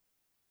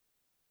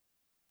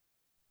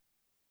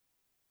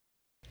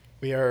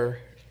We are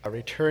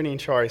returning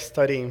to our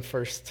study in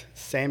 1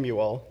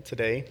 Samuel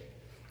today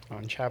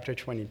on chapter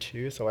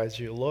 22. So as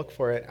you look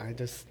for it, I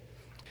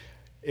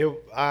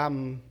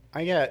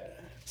get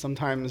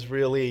sometimes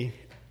really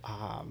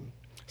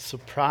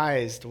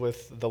surprised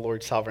with the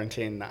Lord's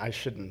sovereignty, and I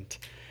shouldn't,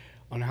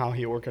 on how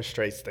He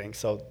orchestrates things.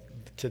 So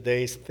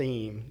today's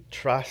theme,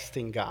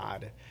 trusting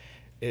God,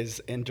 is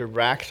in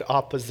direct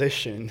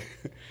opposition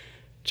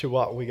to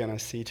what we're going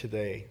to see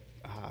today.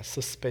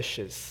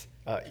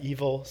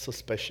 Evil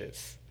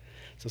suspicions.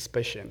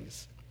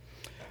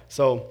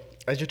 So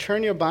as you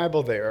turn your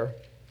Bible there,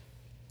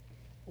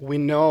 we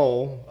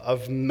know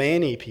of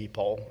many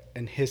people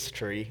in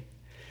history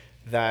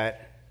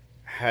that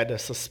had a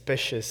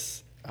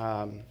suspicious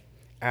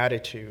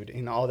attitude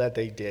in all that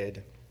they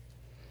did.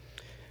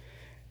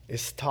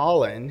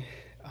 Stalin,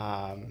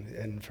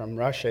 and from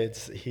Russia,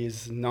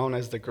 he's known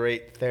as the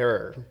Great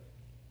Terror.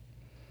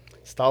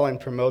 Stalin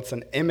promotes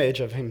an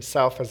image of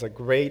himself as a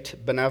great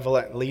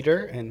benevolent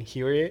leader and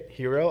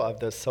hero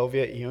of the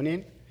Soviet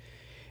Union,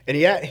 and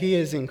yet he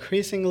is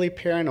increasingly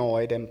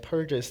paranoid and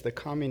purges the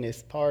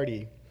Communist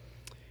Party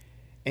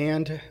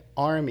and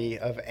army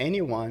of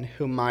anyone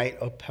who might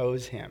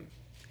oppose him.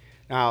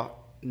 Now,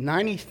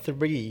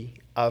 93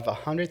 of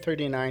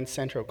 139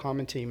 Central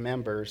Committee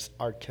members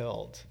are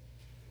killed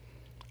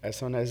as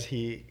soon as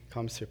he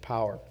comes to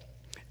power.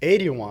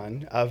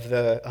 81 of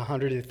the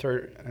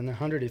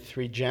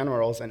 103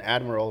 generals and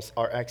admirals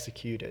are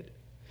executed.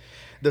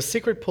 The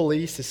secret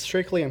police is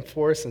strictly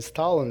enforced in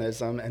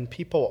Stalinism, and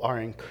people are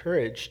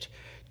encouraged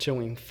to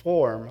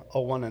inform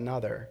one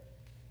another.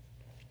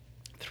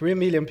 3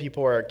 million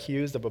people are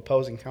accused of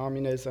opposing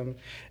communism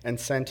and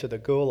sent to the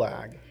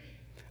Gulag,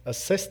 a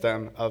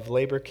system of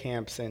labor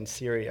camps in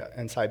Syria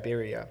and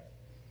Siberia.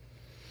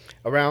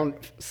 Around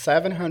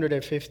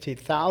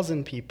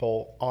 750,000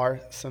 people are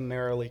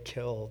summarily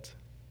killed.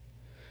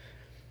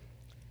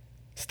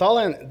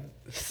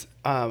 Stalin's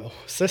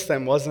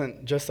system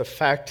wasn't just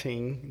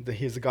affecting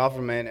his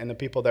government and the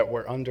people that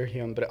were under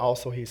him, but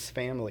also his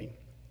family.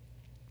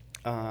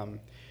 In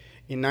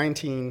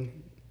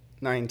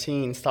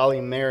 1919,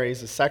 Stalin marries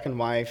his second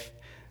wife,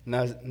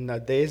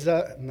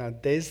 Nadezhda,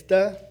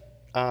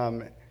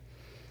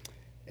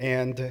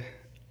 and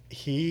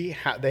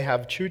they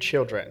have 2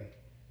 children,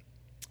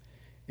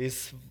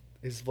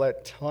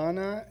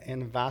 Svetlana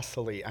and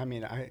Vasily.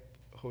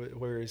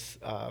 Where's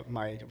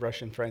my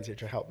Russian friends here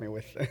to help me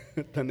with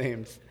the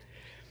names?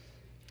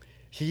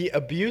 He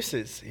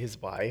abuses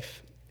his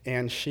wife,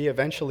 and she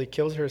eventually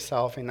kills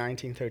herself in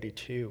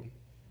 1932.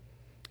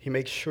 He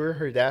makes sure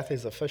her death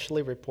is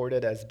officially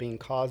reported as being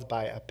caused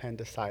by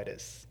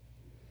appendicitis.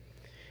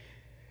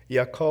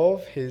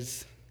 Yakov,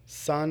 his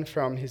son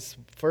from his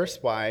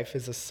first wife,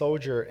 is a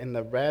soldier in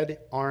the Red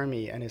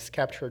Army and is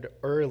captured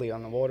early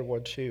on World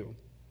War II.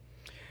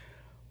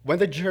 When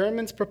the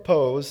Germans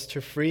propose to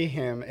free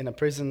him in a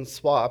prison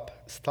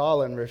swap,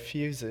 Stalin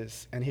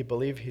refuses, and he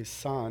believes his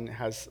son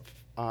has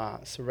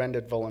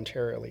surrendered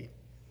voluntarily.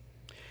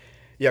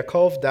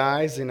 Yakov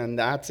dies in a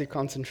Nazi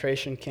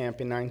concentration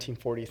camp in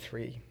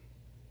 1943.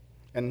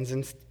 And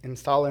in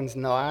Stalin's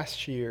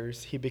last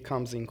years, he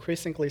becomes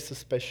increasingly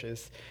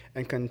suspicious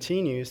and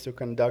continues to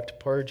conduct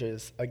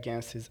purges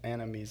against his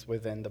enemies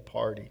within the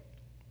party.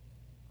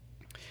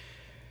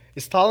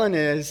 Stalin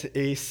is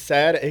a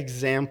sad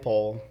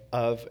example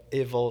of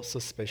evil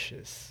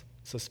suspicions,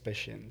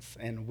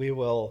 and we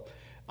will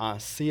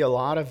see a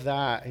lot of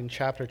that in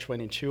chapter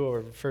 22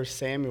 of 1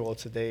 Samuel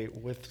today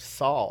with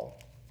Saul,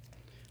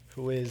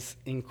 who is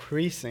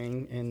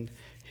increasing in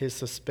his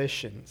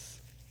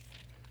suspicions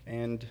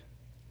and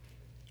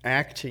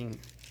acting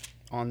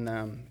on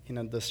them in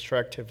a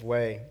destructive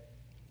way.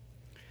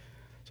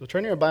 So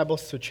turn your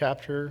Bibles to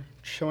chapter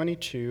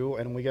 22,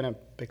 and we're going to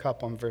pick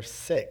up on verse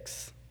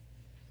 6.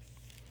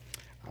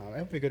 It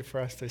would be good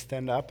for us to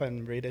stand up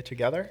and read it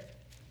together.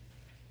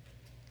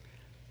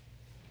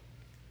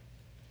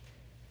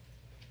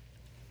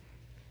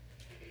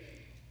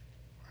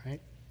 All right.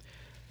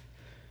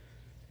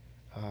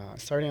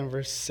 Starting in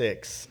verse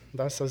 6,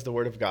 thus says the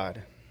word of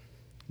God.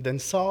 Then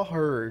Saul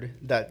heard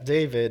that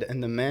David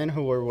and the men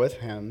who were with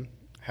him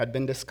had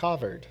been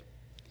discovered.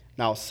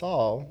 Now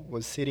Saul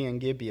was sitting in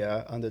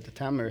Gibeah under the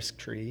tamarisk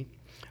tree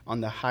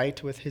on the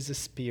height with his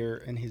spear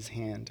in his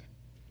hand,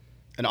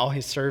 and all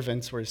his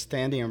servants were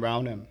standing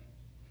around him.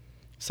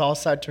 Saul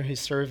said to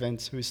his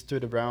servants who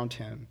stood around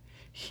him,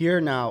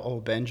 "Hear now, O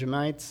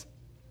Benjamites,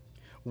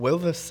 will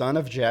the son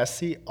of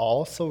Jesse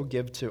also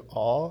give to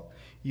all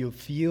you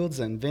fields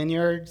and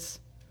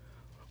vineyards?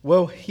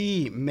 Will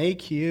he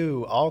make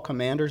you all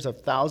commanders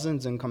of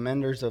thousands and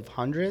commanders of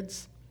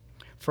hundreds?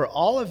 For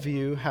all of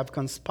you have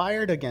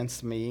conspired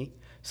against me,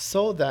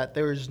 so that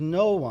there is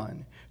no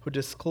one who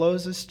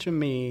discloses to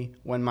me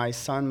when my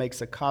son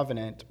makes a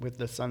covenant with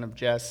the son of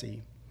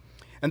Jesse.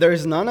 And there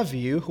is none of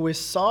you who is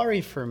sorry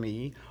for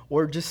me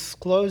or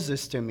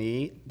discloses to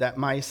me that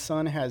my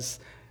son has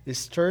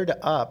stirred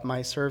up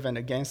my servant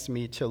against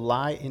me to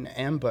lie in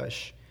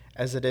ambush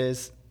as it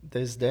is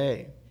this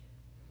day.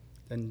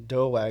 Then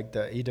Doeg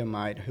the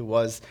Edomite, who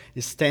was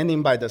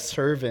standing by the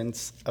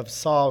servants of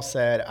Saul,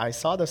 said, I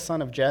saw the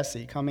son of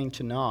Jesse coming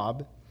to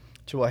Nob,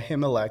 to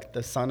Ahimelech,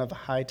 the son of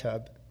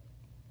Ahitub.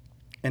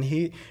 And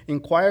he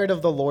inquired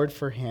of the Lord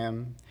for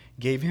him,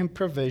 gave him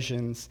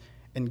provisions,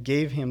 and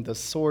gave him the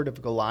sword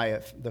of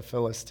Goliath the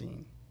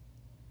Philistine.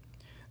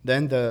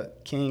 Then the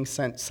king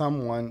sent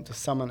someone to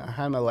summon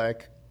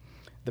Ahimelech,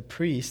 the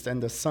priest,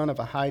 and the son of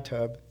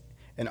Ahitub,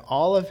 and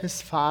all of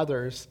his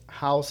father's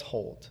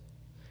household.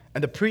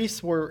 And the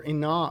priests who were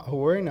in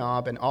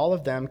Nob, and all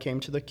of them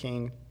came to the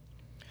king.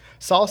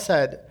 Saul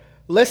said,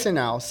 Listen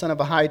now, son of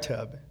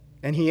Ahitub.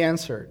 And he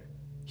answered,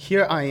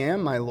 Here I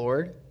am, my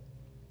lord.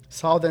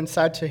 Saul then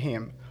said to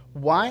him,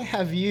 Why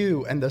have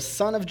you and the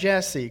son of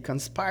Jesse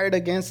conspired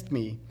against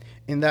me,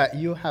 in that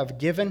you have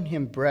given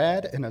him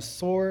bread and a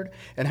sword,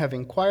 and have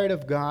inquired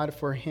of God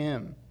for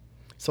him,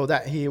 so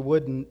that he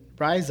would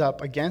rise up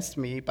against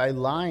me by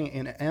lying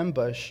in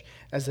ambush,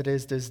 as it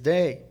is this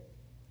day?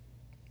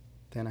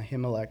 Then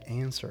Ahimelech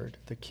answered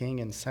the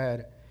king and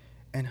said,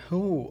 And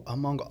who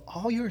among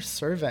all your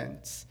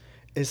servants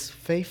is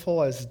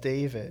faithful as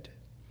David,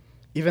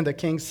 even the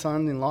king's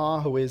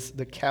son-in-law, who is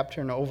the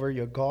captain over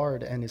your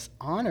guard and is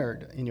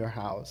honored in your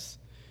house?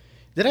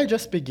 Did I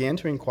just begin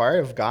to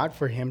inquire of God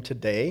for him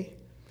today?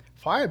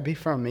 Far be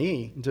from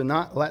me. Do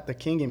not let the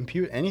king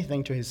impute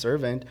anything to his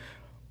servant,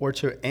 or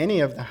to any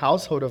of the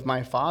household of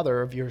my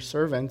father, of your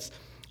servants.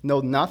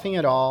 Know nothing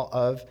at all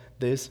of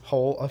this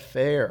whole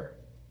affair.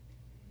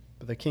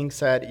 But the king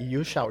said,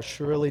 You shall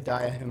surely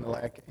die,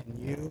 Ahimelech,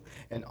 and you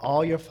and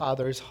all your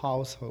father's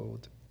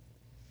household.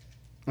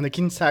 And the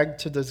king said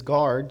to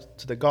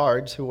the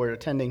guards who were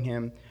attending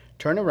him,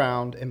 Turn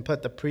around and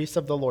put the priests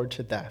of the Lord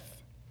to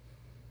death,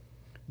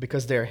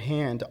 because their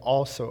hand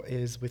also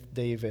is with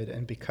David,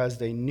 and because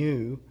they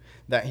knew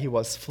that he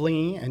was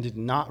fleeing and did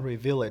not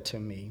reveal it to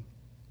me.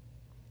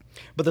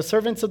 But the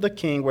servants of the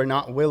king were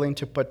not willing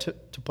to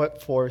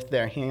put forth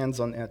their hands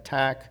to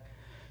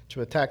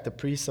attack the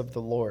priests of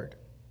the Lord.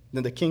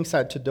 Then the king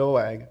said to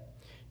Doeg,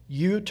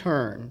 You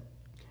turn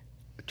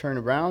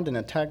around and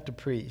attack the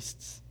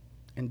priests.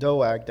 And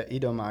Doeg the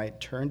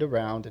Edomite turned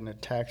around and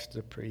attacked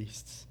the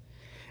priests.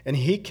 And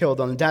he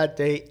killed on that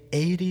day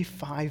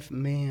 85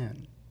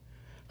 men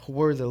who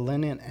wore the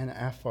linen and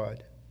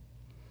ephod.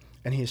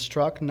 And he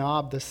struck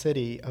Nob, the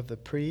city of the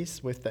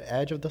priests, with the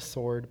edge of the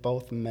sword,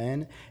 both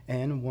men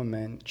and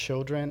women,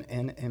 children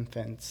and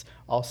infants,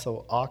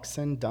 also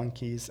oxen,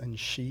 donkeys, and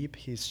sheep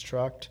he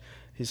struck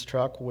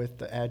with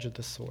the edge of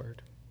the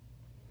sword.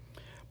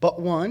 But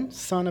one,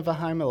 son of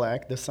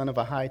Ahimelech, the son of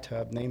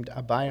Ahitub, named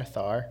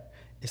Abiathar,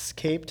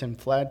 escaped and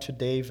fled to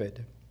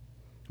David.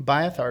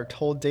 Abiathar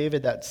told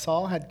David that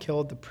Saul had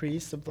killed the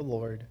priests of the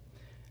Lord.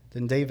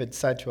 Then David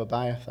said to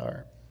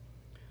Abiathar,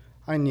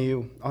 I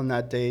knew on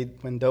that day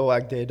when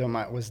Doeg the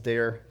Edomite was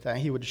there that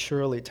he would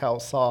surely tell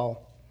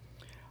Saul,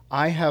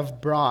 I have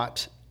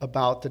brought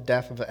about the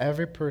death of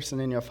every person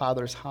in your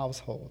father's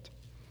household.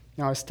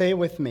 Now stay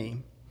with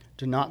me.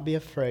 Do not be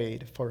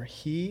afraid, for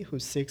he who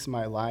seeks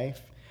my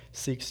life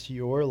seeks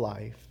your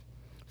life,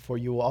 for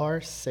you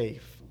are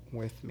safe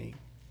with me.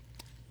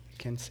 You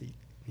can see.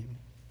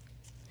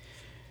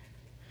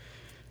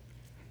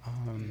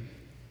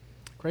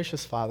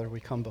 Gracious Father, we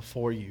come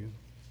before you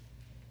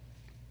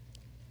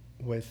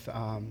with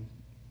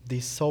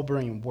these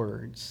sobering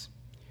words,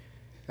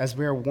 as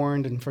we are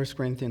warned in 1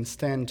 Corinthians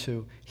 10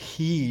 to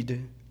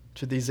heed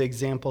to these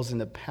examples in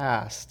the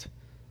past,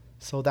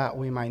 so that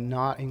we might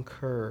not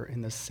incur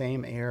in the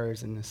same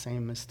errors and the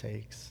same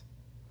mistakes.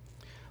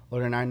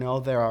 Lord, and I know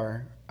there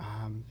are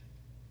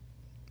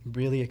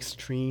really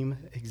extreme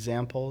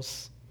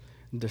examples,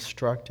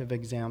 destructive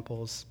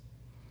examples,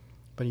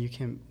 but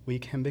we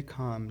can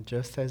become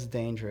just as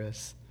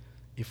dangerous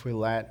if we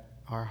let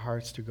our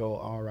hearts to go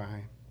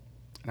awry.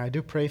 And I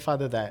do pray,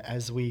 Father, that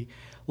as we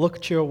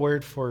look to your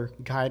word for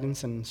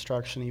guidance and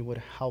instruction, you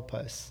would help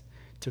us,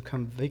 to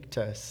convict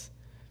us,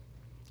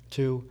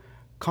 to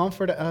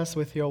comfort us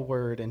with your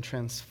word and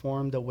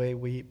transform the way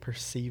we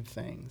perceive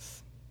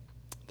things.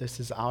 This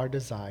is our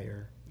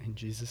desire. In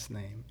Jesus'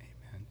 name,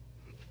 amen.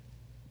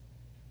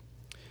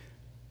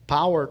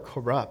 Power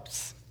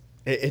corrupts.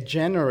 It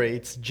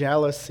generates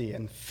jealousy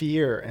and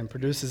fear and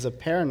produces a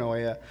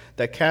paranoia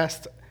that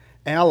casts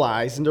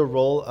allies in the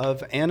role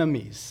of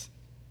enemies.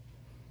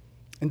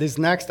 In this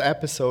next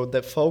episode,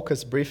 the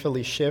focus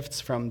briefly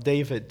shifts from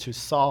David to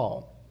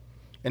Saul,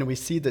 and we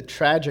see the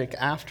tragic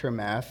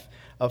aftermath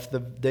of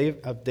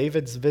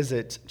David's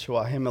visit to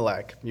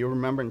Ahimelech. You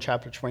remember in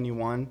chapter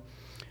 21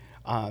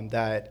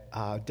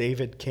 that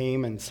David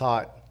came and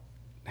sought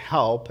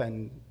help,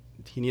 and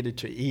he needed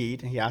to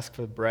eat. He asked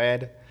for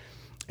bread,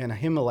 and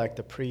Ahimelech,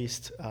 the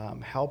priest,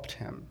 helped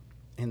him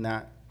in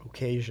that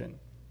occasion.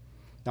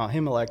 Now,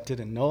 Ahimelech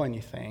didn't know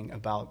anything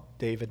about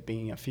David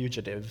being a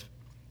fugitive.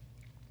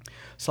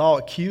 Saul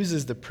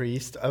accuses the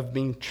priest of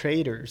being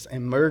traitors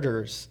and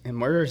murders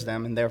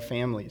them and their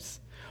families.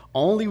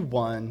 Only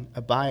one,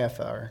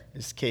 Abiathar,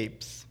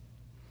 escapes.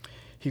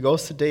 He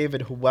goes to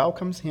David, who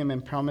welcomes him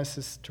and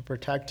promises to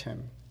protect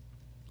him.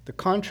 The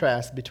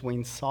contrast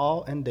between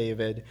Saul and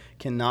David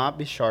cannot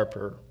be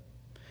sharper.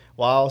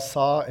 While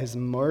Saul is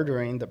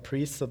murdering the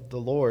priests of the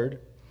Lord,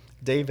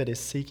 David is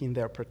seeking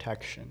their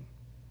protection.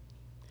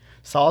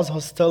 Saul's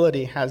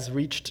hostility has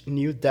reached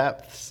new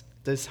depths.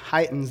 This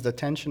heightens the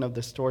tension of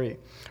the story.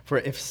 For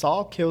if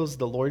Saul kills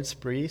the Lord's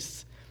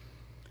priests,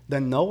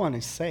 then no one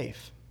is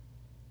safe.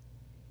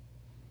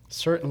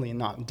 Certainly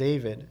not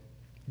David.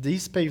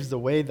 This paves the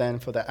way then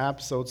for the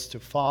episodes to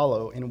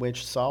follow in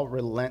which Saul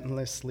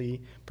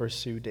relentlessly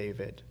pursued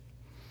David.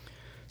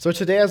 So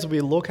today as we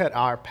look at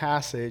our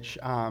passage,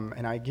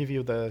 and I give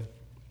you the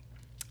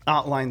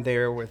outline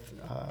there with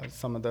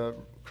some of the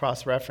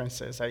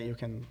cross-references that you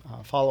can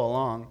follow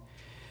along,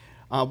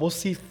 we'll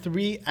see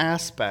three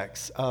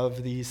aspects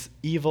of these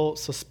evil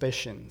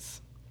suspicions.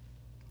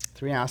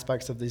 Three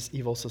aspects of these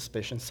evil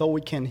suspicions. So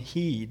we can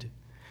heed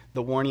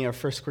the warning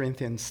of 1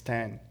 Corinthians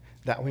 10,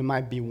 that we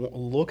might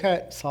look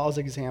at Saul's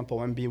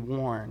example and be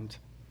warned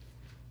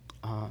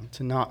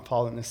to not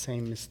fall in the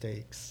same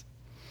mistakes.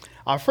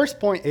 Our first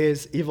point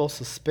is evil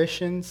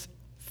suspicions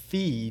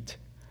feed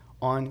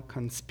on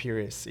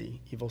conspiracy.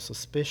 Evil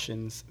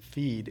suspicions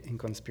feed in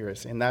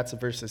conspiracy. And that's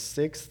verses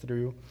 6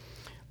 through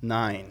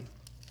 9.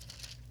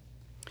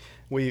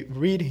 We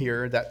read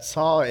here that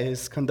Saul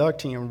is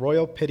conducting a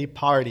royal pity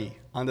party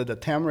under the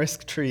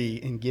tamarisk tree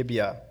in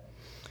Gibeah.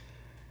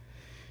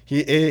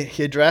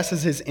 He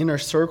addresses his inner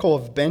circle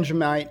of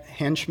Benjamite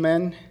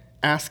henchmen,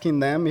 asking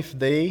them if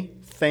they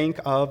think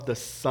of the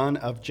son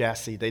of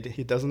Jesse.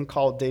 He doesn't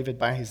call David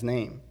by his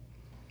name.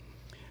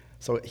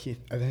 So he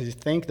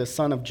think the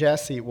son of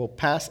Jesse will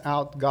pass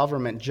out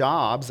government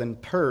jobs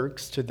and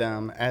perks to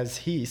them as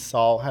he,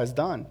 Saul, has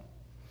done.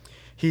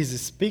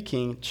 He's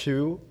speaking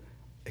to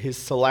his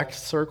select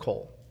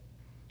circle.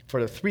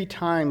 For the 3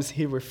 times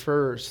he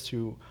refers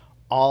to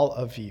all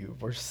of you,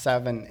 verse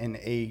 7 and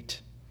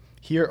 8.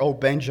 Hear, O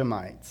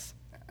Benjamites,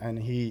 and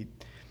he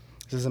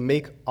says,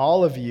 make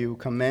all of you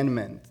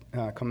commanders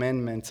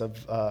of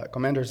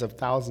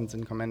thousands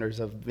and commanders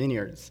of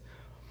vineyards.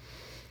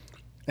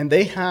 And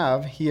they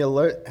have, he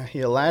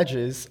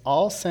alleges,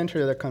 all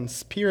centered the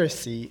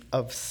conspiracy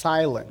of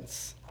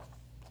silence.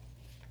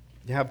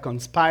 They have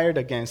conspired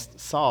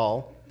against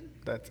Saul,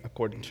 that's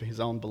according to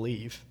his own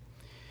belief,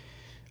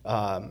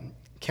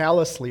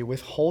 callously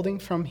withholding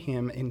from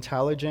him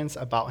intelligence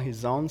about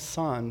his own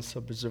son's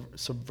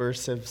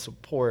subversive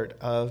support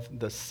of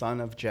the son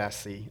of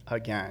Jesse,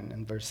 again,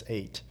 in verse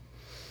 8.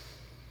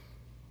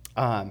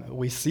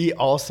 We see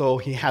also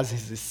he has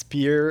his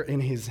spear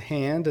in his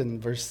hand. In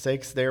verse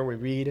 6 there we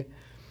read,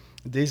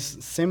 this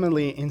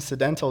seemingly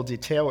incidental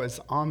detail is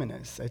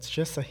ominous. It's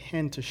just a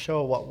hint to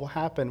show what will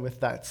happen with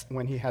that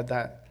when he had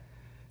that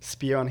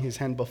spear on his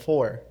hand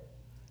before.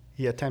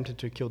 He attempted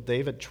to kill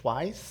David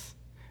twice,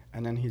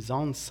 and then his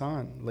own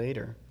son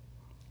later.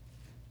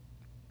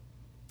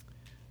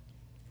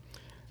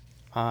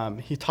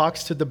 He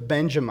talks to the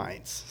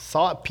Benjamites.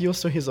 Saul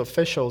appeals to his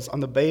officials on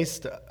the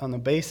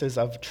basis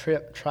of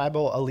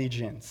tribal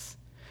allegiance.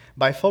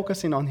 By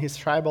focusing on his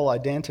tribal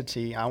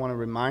identity, I want to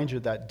remind you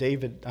that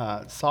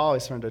Saul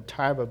is from the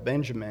tribe of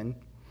Benjamin.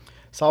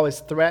 Saul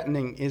is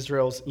threatening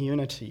Israel's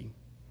unity.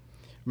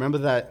 Remember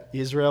that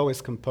Israel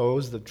is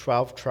composed of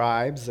 12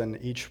 tribes, and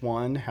each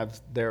one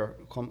has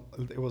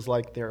it was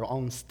like their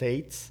own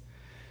states,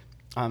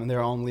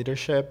 their own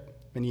leadership,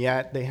 and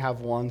yet they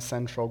have one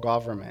central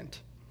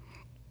government.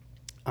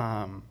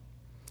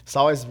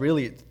 Saul is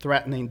really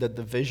threatening the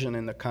division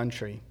in the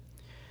country.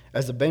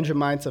 As the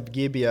Benjamites of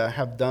Gibeah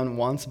have done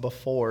once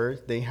before,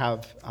 they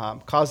have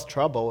caused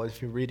trouble.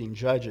 If you read in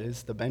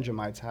Judges, the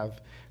Benjamites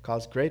have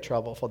caused great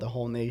trouble for the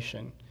whole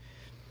nation.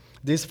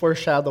 This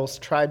foreshadows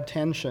tribe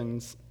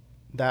tensions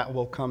that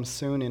will come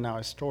soon in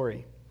our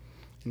story.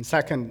 In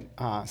 2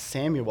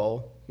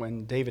 Samuel,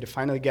 when David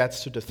finally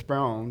gets to the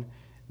throne,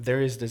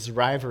 there is this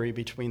rivalry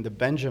between the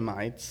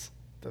Benjamites,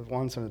 the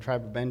ones from the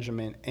tribe of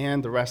Benjamin,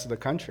 and the rest of the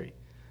country,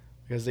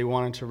 because they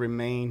wanted to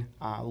remain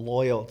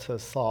loyal to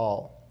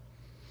Saul.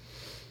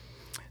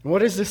 And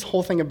what is this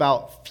whole thing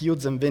about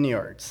fields and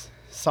vineyards?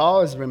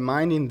 Saul is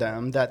reminding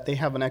them that they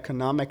have an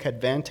economic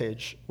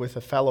advantage with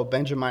a fellow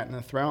Benjamite on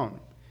the throne.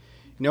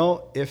 You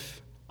know,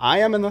 if I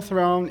am in the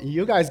throne,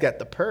 you guys get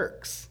the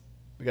perks,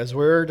 because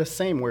we're the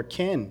same, we're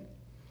kin.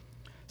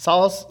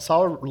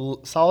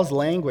 Saul's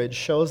language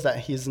shows that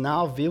he's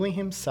now viewing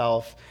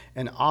himself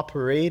and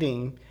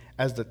operating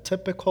as the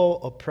typical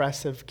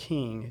oppressive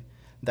king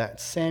that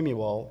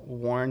Samuel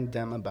warned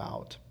them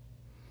about.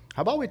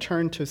 How about we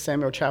turn to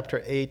Samuel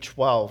chapter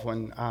 8:12,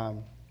 when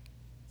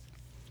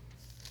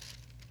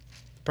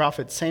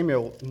Prophet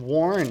Samuel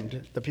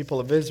warned the people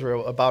of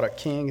Israel about a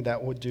king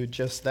that would do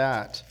just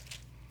that.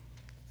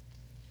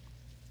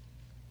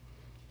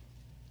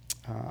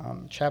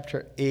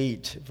 Chapter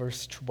 8,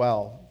 verse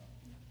 12.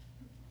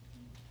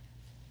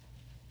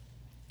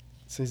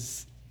 This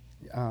is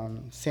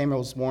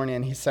Samuel's warning,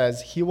 and he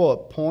says, he will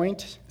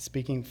appoint,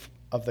 speaking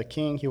of the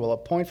king, he will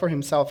appoint for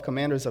himself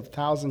commanders of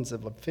thousands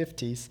of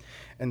fifties,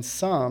 and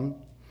some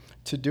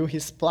to do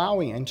his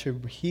plowing and to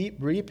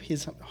reap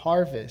his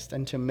harvest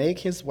and to make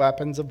his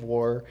weapons of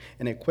war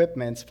and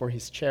equipments for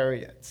his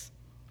chariots.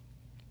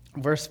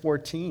 Verse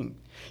 14,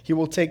 he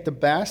will take the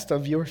best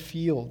of your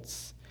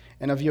fields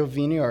and of your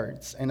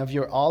vineyards and of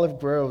your olive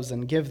groves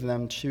and give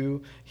them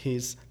to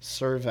his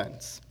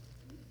servants.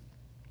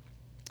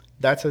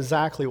 That's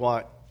exactly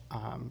what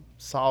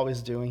Saul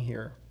is doing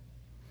here.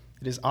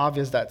 It is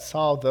obvious that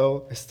Saul,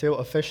 though is still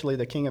officially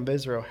the king of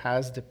Israel,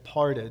 has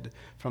departed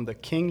from the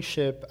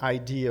kingship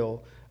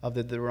ideal of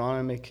the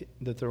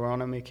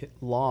Deuteronomic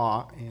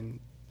law in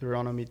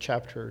Deuteronomy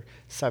chapter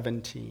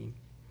 17.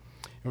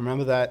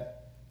 Remember that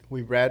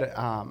we read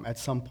at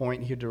some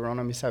point here,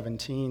 Deuteronomy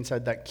 17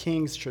 said that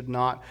kings should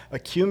not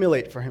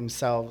accumulate for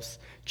themselves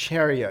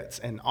chariots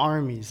and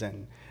armies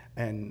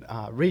and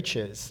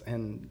riches.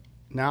 And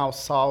now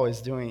Saul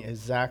is doing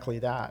exactly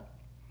that.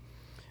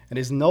 It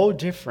is no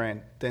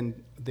different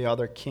than the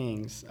other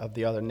kings of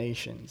the other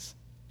nations.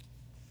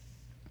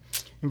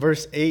 In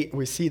verse 8,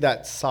 we see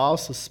that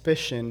Saul's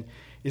suspicion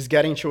is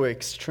getting to an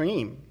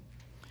extreme.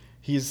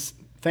 He's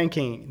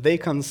thinking, they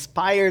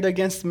conspired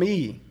against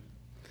me.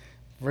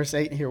 Verse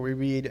 8 here we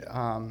read,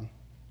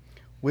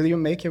 will you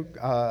make it,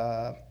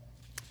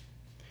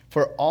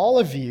 for all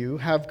of you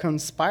have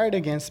conspired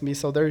against me,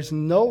 so there is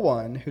no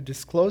one who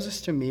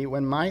discloses to me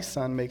when my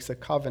son makes a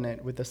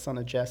covenant with the son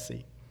of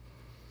Jesse.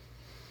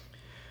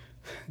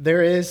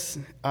 There is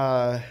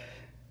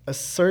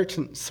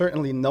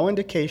certainly no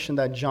indication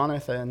that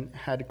Jonathan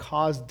had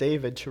caused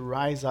David to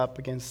rise up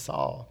against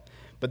Saul,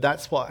 but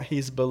that's what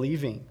he's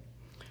believing.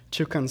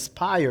 To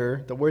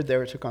conspire, the word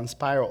there to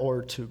conspire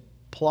or to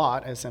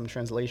plot, as some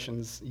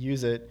translations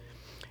use it,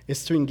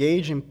 is to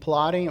engage in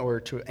plotting or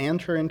to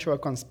enter into a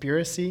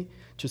conspiracy,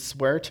 to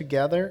swear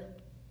together.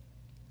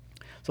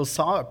 So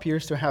Saul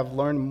appears to have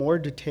learned more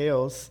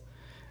details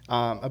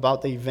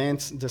about the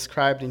events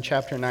described in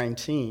chapter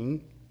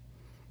 19,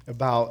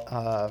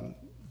 about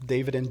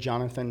David and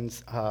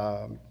Jonathan's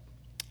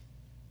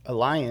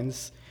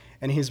alliance,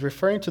 and he's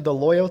referring to the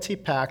loyalty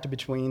pact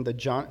between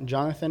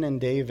Jonathan and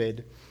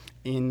David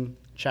in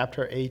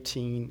chapter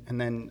 18 and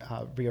then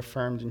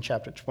reaffirmed in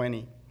chapter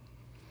 20.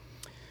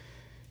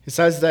 He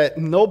says that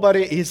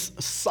nobody is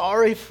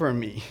sorry for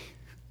me.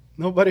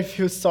 Nobody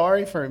feels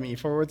sorry for me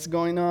for what's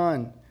going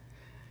on.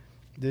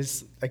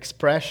 This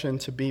expression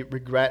to be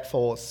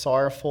regretful,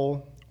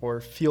 sorrowful,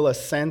 or feel a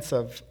sense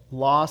of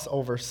loss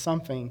over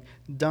something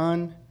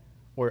done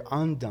or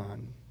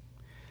undone.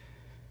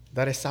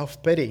 That is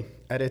self-pity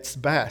at its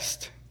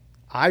best.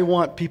 I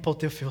want people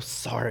to feel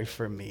sorry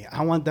for me.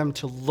 I want them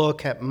to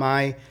look at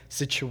my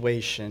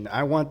situation.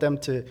 I want them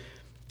to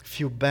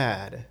feel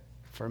bad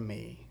for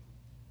me.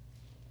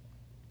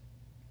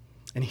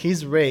 In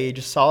his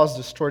rage, Saul's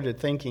distorted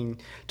thinking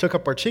took a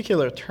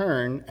particular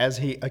turn as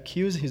he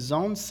accused his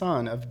own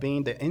son of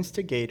being the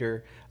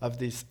instigator of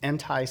this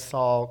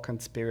anti-Saul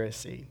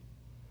conspiracy.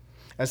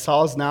 As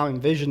Saul's now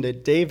envisioned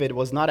it, David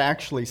was not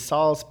actually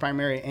Saul's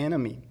primary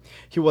enemy.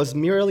 He was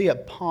merely a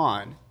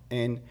pawn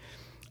in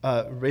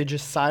a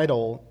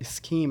regicidal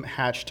scheme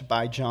hatched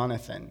by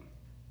Jonathan.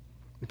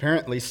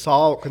 Apparently,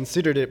 Saul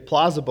considered it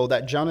plausible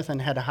that Jonathan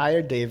had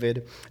hired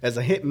David as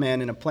a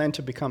hitman in a plan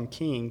to become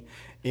king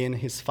in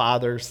his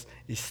father's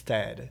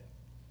stead.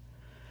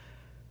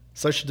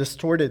 Such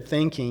distorted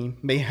thinking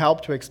may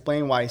help to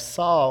explain why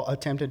Saul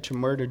attempted to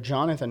murder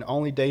Jonathan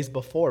only days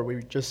before.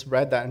 We just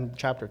read that in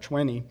chapter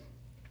 20.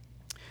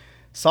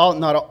 Saul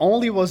not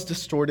only was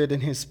distorted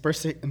in his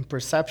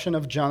perception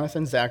of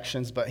Jonathan's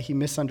actions, but he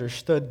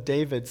misunderstood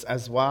David's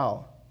as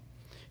well.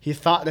 He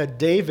thought that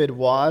David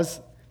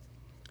was,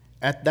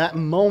 at that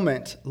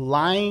moment,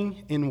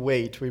 lying in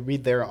wait. We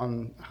read there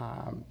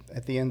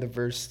at the end of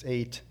verse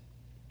 8,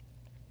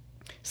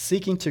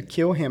 seeking to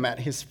kill him at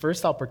his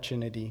first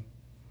opportunity.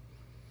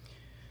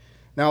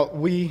 Now, I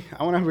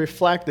want to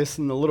reflect this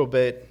in a little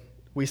bit.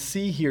 We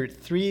see here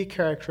three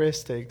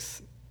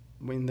characteristics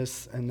in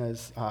this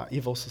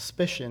evil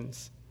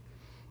suspicions.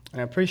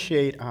 And I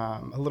appreciate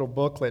a little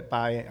booklet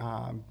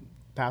by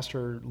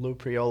Pastor Lou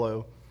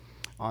Priolo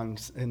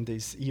in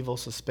these evil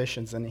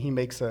suspicions, and he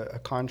makes a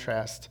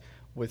contrast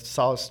with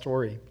Saul's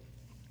story.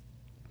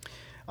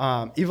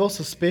 Evil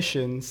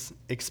suspicions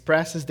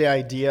expresses the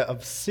idea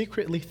of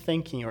secretly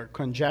thinking or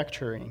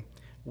conjecturing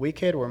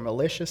wicked or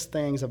malicious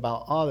things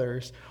about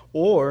others,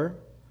 or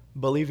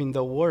believing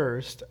the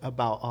worst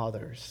about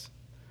others.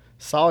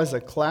 Saul is a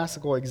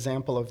classical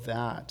example of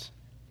that.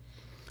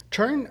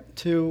 Turn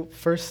to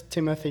 1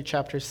 Timothy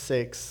chapter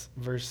 6,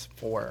 verse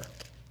 4.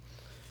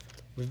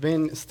 We've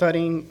been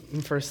studying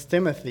in 1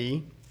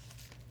 Timothy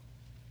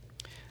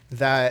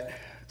that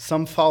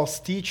some false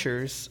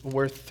teachers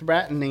were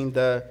threatening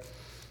the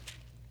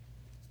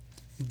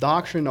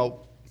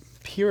doctrinal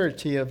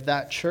purity of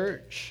that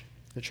church,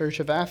 the church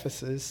of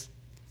Ephesus.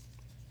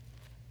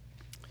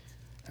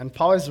 And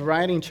Paul is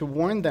writing to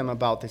warn them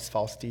about these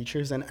false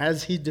teachers, and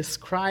as he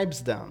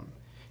describes them,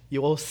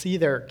 you will see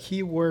their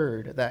key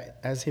word that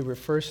as he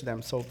refers to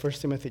them. So 1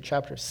 Timothy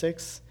chapter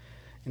 6,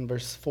 in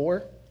verse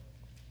 4,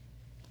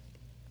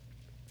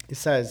 it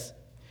says,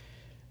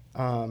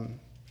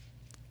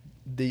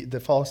 the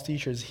false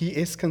teachers, he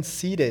is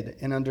conceited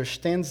and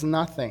understands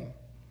nothing,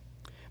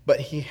 but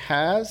he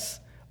has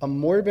a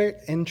morbid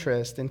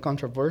interest in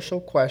controversial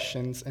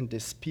questions and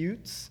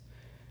disputes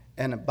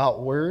and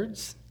about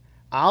words,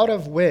 out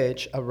of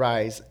which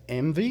arise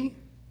envy,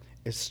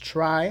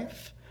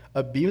 strife,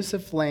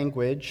 abusive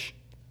language,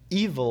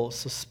 evil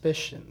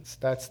suspicions.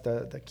 That's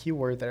the key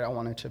word that I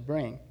wanted to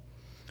bring.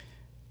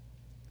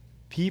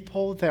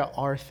 People that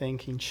are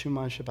thinking too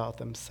much about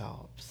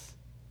themselves,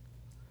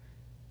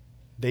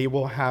 they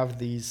will have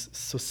these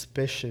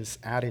suspicious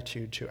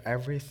attitude to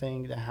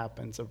everything that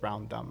happens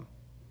around them.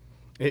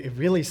 It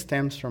really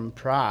stems from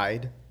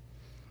pride.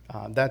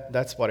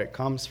 That's what it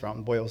comes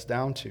from, boils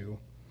down to.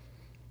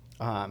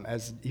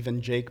 As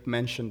even Jake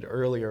mentioned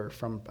earlier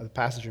from a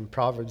passage in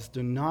Proverbs,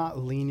 do not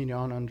lean in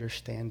on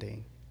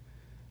understanding.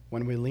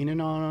 When we lean in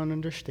on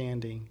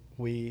understanding,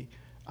 we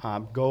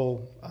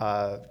go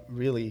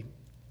really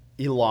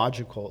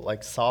illogical,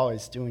 like Saul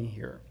is doing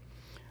here.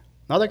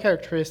 Another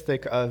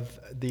characteristic of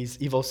these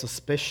evil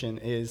suspicion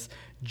is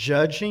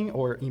judging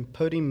or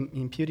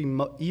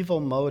imputing evil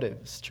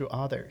motives to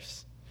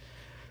others.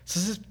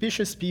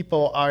 Suspicious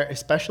people are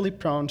especially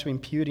prone to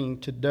imputing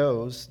to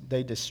those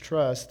they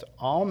distrust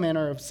all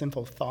manner of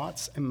sinful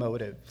thoughts and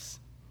motives.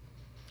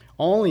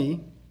 Only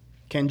God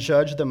can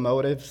judge the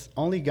motives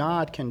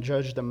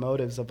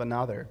of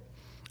another.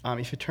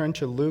 If you turn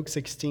to Luke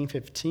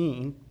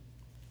 16:15,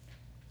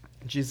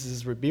 Jesus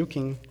is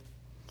rebuking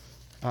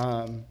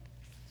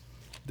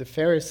the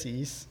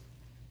Pharisees,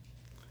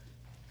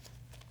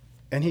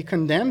 and he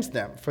condemns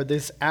them for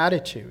this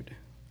attitude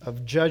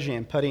of judging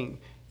and putting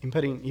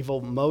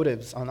evil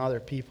motives on other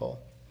people.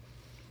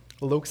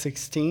 Luke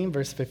 16,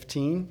 verse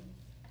 15.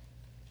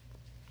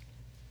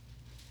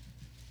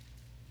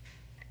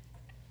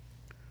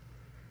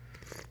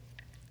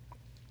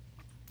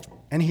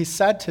 And he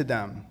said to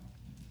them,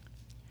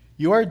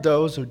 "You are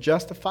those who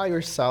justify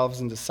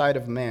yourselves in the sight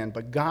of man,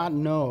 but God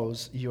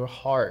knows your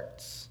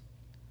hearts.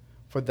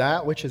 For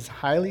that which is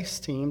highly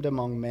esteemed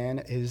among men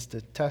is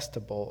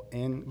detestable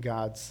in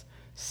God's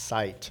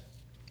sight."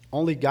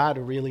 Only God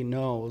really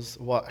knows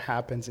what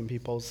happens in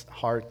people's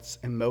hearts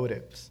and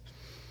motives.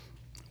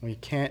 We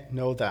can't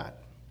know that.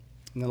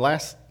 And the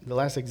last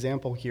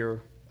example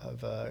here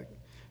of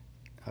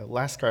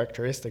last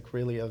characteristic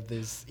really of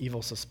these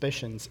evil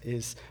suspicions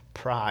is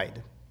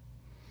pride.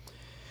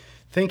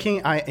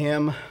 Thinking I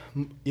am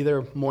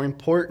either more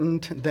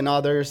important than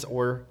others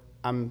or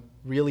I'm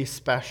really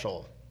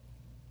special.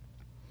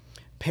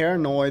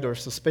 Paranoid or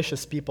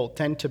suspicious people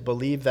tend to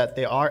believe that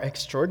they are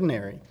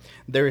extraordinary.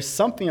 There is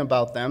something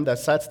about them that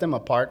sets them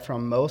apart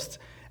from most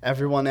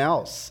everyone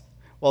else.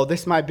 Well,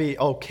 this might be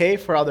okay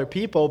for other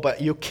people, but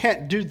you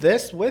can't do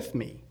this with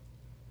me.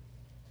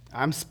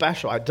 I'm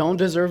special. I don't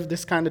deserve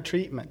this kind of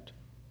treatment.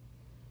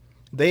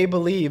 They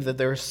believe that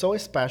they're so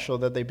special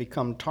that they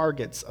become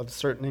targets of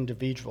certain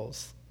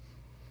individuals.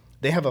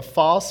 They have a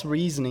false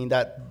reasoning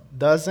that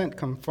doesn't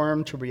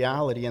conform to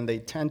reality, and they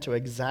tend to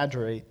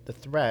exaggerate the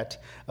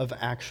threat of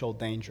actual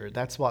danger.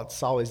 That's what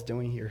Saul is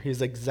doing here.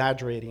 He's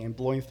exaggerating and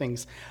blowing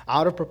things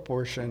out of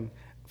proportion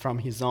from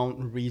his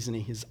own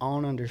reasoning, his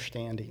own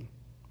understanding.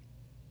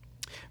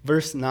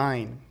 Verse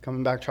 9,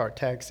 coming back to our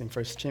text in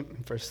 1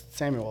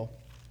 Samuel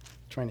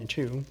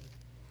 22.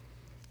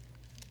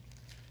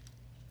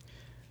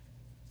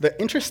 The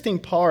interesting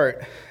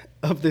part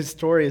of this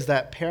story is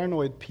that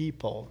paranoid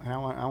people, and I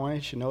want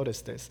you to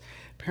notice this,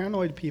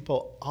 paranoid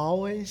people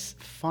always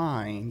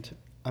find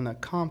an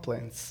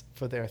accomplice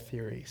for their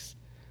theories.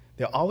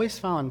 They always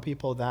found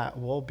people that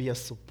will be a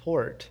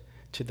support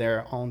to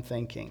their own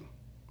thinking.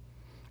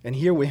 And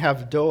here we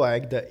have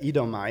Doeg, the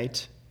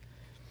Edomite,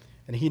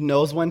 and he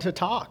knows when to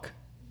talk.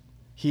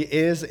 He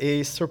is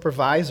a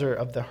supervisor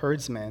of the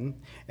herdsmen,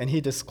 and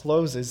he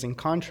discloses, in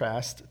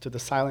contrast to the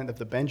silent of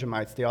the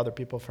Benjamites, the other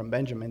people from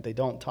Benjamin, they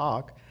don't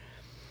talk.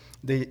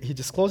 He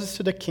discloses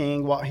to the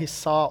king what he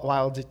saw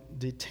while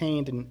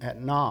detained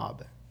at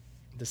Nob,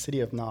 the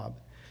city of Nob.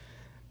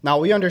 Now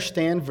we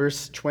understand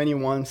verse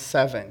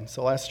 21:7.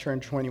 So let's turn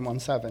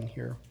 21:7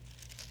 here.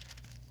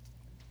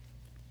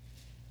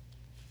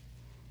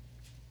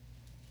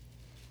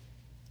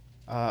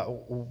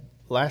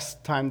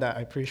 Last time that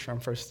I preached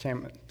from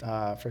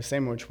 1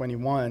 Samuel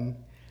 21,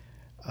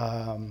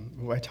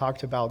 I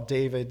talked about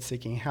David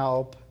seeking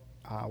help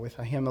with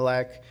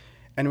Ahimelech.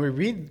 And we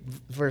read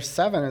verse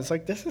 7, it's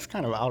like, this is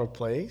kind of out of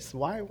place.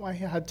 Why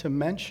he had to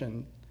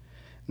mention?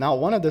 Now,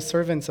 one of the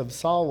servants of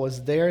Saul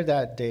was there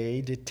that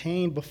day,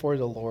 detained before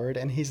the Lord,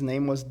 and his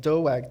name was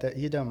Doeg the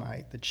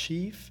Edomite, the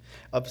chief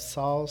of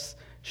Saul's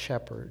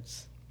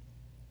shepherds.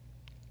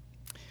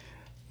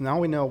 Now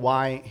we know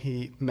why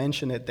he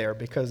mentioned it there,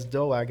 because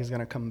Doeg is going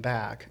to come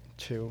back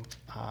to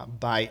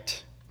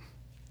bite.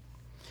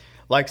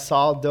 Like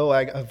Saul,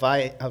 Doeg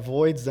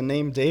avoids the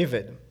name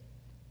David.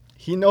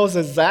 He knows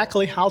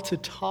exactly how to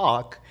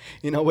talk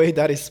in a way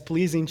that is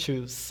pleasing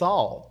to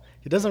Saul.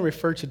 He doesn't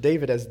refer to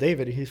David as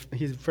David.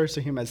 He refers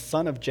to him as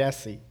son of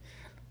Jesse.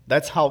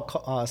 That's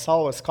how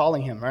Saul was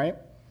calling him, right?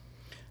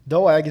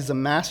 Doeg is a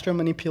master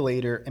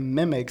manipulator and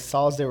mimics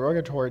Saul's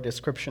derogatory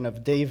description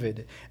of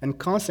David, and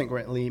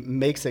consequently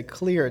makes it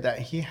clear that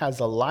he has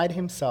allied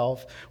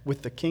himself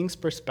with the king's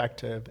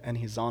perspective and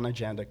his own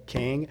agenda.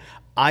 King,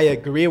 I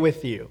agree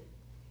with you.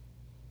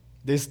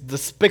 This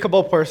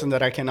despicable person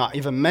that I cannot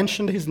even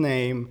mention his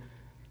name,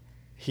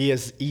 he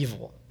is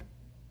evil.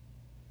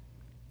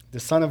 The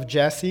son of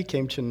Jesse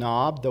came to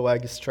Nob,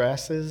 Doeg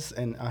stresses,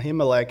 and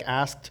Ahimelech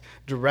asked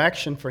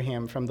direction for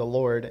him from the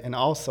Lord, and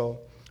also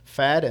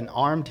fed and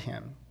armed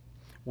him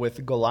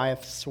with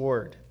Goliath's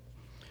sword.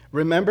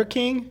 Remember,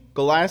 king,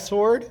 Goliath's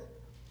sword?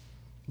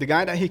 The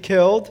guy that he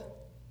killed?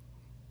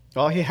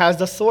 Well, he has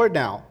the sword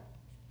now.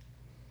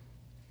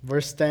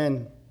 Verse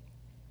 10.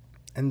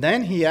 And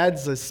then he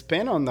adds a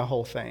spin on the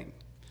whole thing.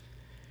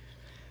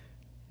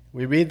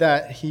 We read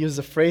that he used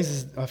a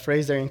phrase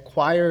there,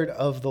 inquired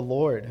of the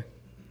Lord.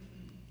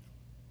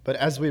 But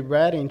as we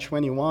read in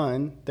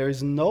 21, there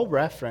is no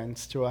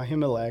reference to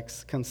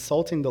Ahimelech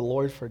consulting the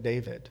Lord for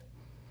David.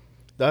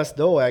 Thus,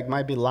 Doeg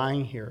might be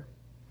lying here.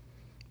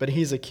 But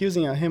he's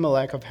accusing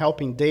Ahimelech of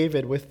helping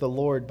David with the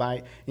Lord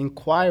by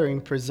inquiring,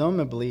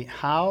 presumably,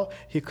 how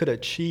he could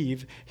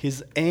achieve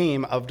his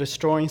aim of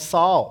destroying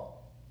Saul.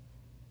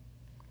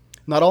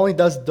 Not only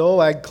does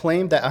Doeg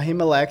claim that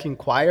Ahimelech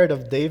inquired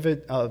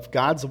of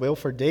God's will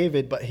for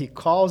David, but he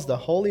calls the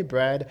holy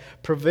bread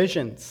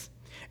provisions,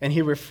 and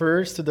he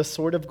refers to the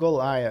sword of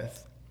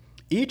Goliath.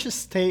 Each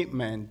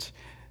statement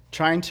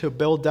trying to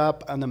build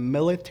up on a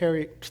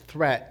military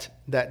threat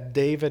that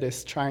David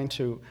is trying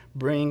to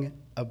bring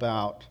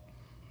about.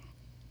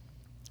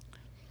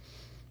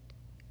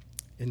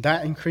 And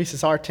that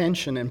increases our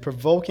tension in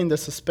provoking the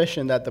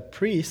suspicion that the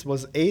priest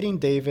was aiding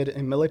David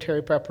in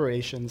military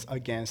preparations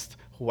against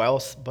who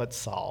else but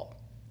Saul.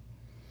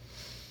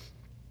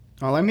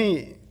 Now let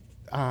me,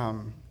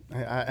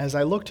 as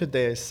I look to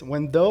this,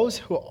 when those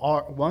who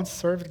once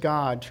served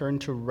God turn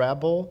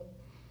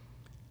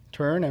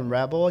and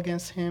rebel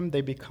against him,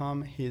 they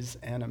become his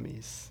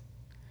enemies.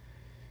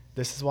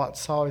 This is what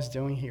Saul is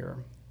doing here.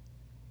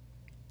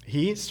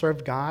 He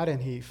served God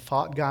and he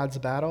fought God's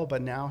battle,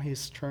 but now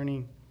he's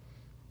turning.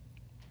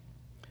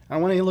 I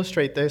want to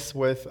illustrate this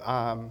with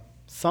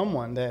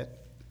someone that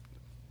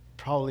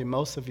probably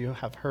most of you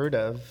have heard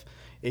of,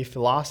 a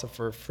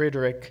philosopher,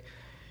 Friedrich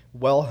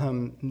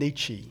Wilhelm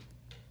Nietzsche.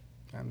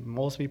 And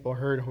most people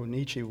heard who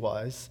Nietzsche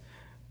was,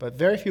 but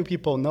very few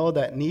people know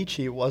that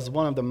Nietzsche was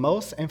one of the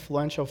most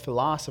influential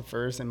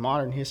philosophers in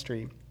modern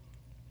history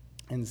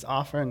and is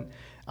often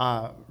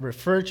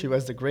referred to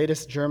as the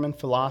greatest German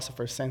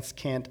philosopher since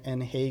Kant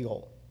and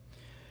Hegel.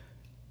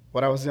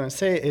 What I was going to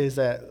say is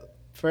that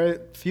very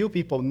few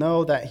people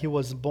know that he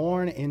was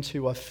born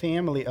into a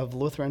family of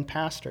Lutheran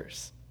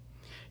pastors.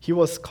 He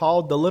was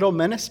called the little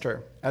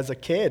minister as a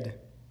kid,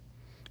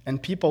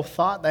 and people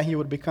thought that he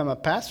would become a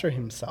pastor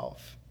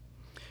himself.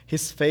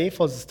 His faith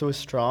was still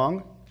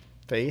strong,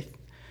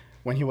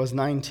 when he was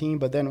 19,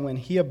 but then when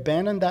he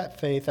abandoned that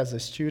faith as a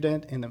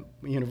student in the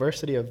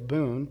University of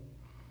Bonn,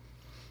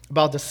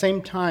 about the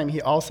same time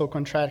he also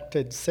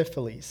contracted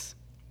syphilis,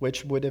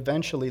 which would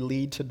eventually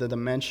lead to the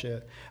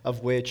dementia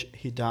of which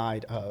he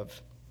died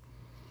of.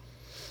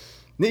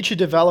 Nietzsche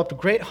developed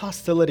great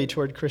hostility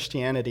toward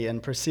Christianity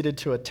and proceeded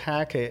to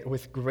attack it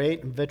with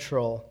great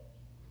vitriol.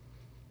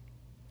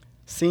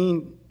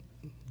 Seeing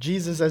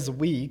Jesus as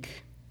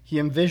weak, he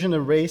envisioned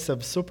a race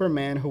of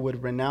supermen who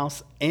would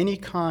renounce any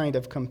kind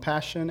of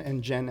compassion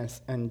and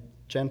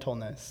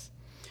gentleness,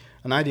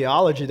 an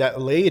ideology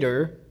that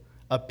later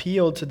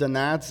appealed to the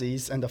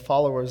Nazis and the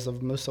followers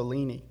of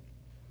Mussolini.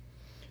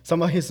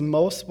 Some of his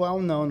most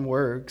well-known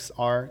works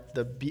are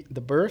The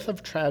Birth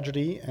of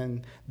Tragedy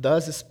and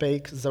Thus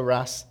Spake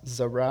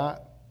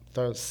Zarathustra.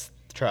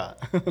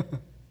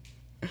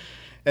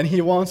 And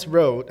he once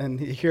wrote, and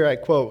here I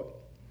quote,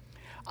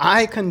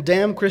 "I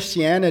condemn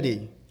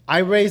Christianity. I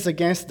raise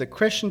against the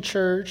Christian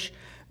church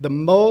the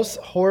most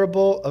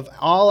horrible of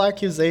all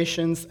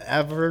accusations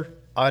ever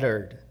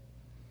uttered.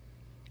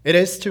 It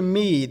is to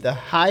me the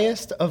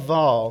highest of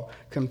all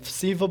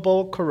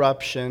conceivable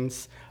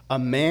corruptions. A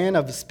man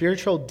of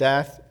spiritual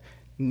depth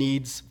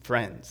needs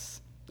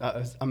friends.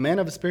 A man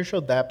of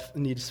spiritual depth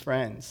needs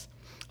friends,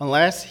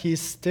 unless he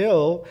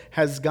still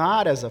has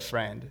God as a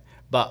friend.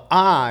 But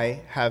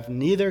I have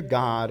neither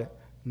God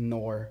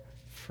nor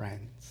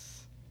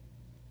friends."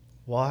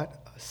 What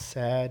a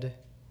sad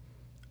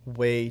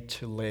way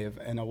to live,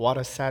 and what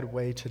a sad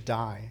way to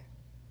die.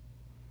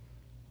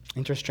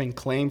 Interesting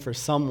claim for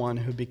someone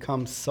who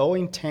became so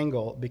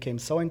entangled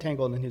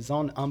in his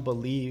own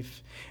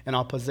unbelief and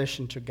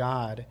opposition to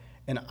God,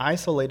 and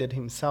isolated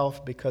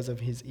himself because of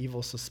his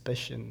evil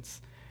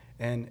suspicions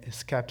and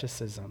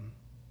skepticism.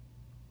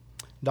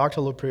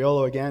 Dr.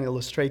 Lupriolo again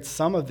illustrates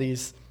some of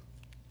these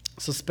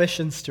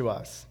suspicions to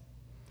us.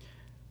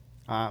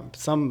 I'm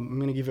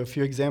going to give you a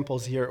few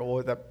examples here,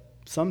 or that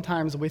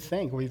sometimes we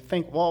think,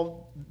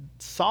 well,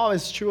 Saul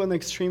is true an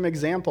extreme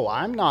example.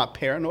 I'm not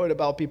paranoid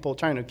about people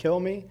trying to kill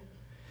me.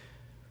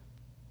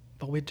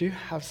 But we do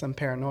have some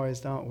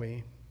paranoias, don't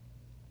we?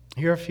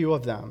 Here are a few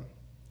of them.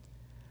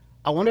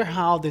 I wonder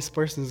how this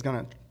person is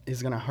going to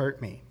is going to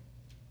hurt me.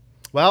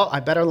 Well, I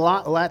better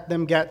not let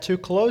them get too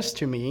close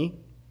to me.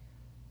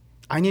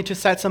 I need to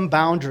set some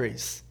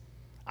boundaries.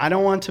 I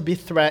don't want to be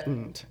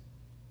threatened.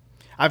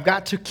 I've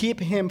got to keep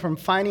him from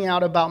finding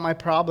out about my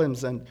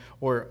problems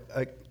or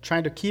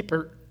trying to keep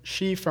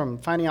she from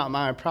finding out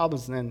my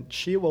problems, and then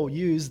she will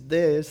use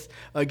this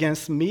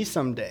against me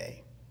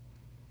someday.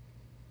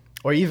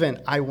 Or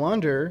even, I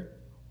wonder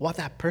what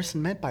that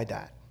person meant by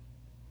that.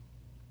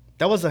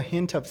 That was a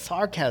hint of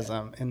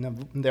sarcasm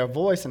in their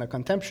voice and a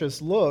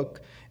contemptuous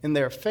look in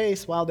their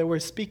face while they were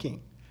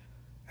speaking.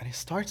 And he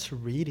starts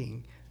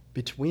reading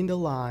between the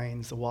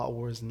lines what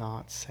was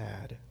not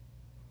said.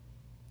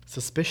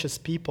 Suspicious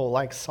people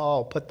like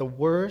Saul put the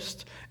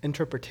worst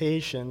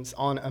interpretations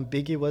on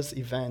ambiguous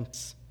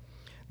events.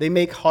 They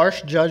make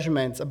harsh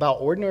judgments about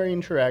ordinary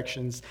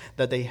interactions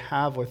that they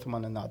have with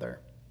one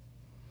another.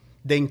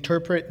 They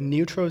interpret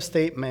neutral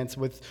statements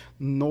with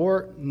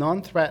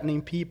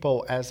non-threatening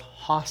people as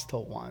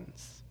hostile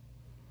ones.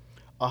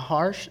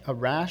 A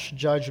rash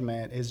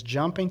judgment is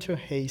jumping to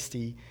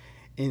hasty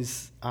and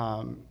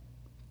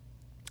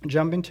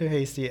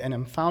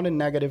unfounded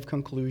negative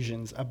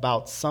conclusions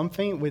about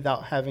something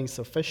without having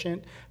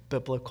sufficient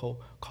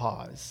biblical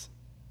cause.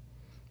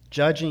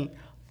 Judging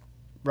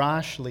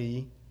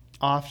rashly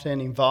often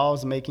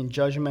involves making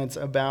judgments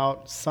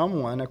about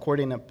someone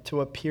according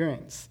to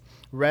appearance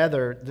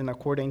rather than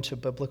according to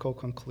biblical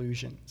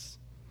conclusions.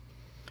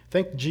 I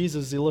think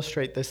Jesus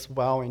illustrates this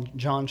well in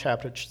John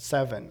chapter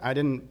 7. I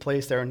didn't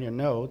place there in your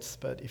notes,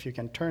 but if you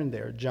can turn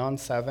there, John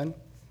 7.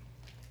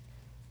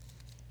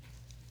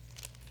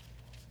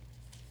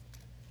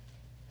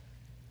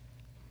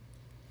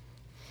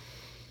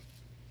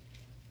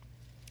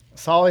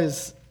 Saul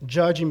is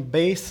judging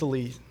based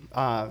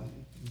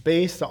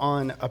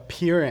on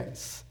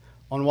appearance,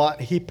 on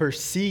what he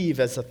perceived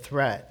as a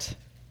threat.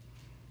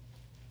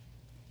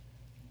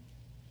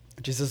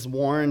 Jesus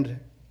warned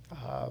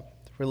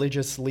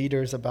religious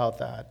leaders about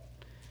that.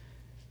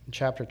 In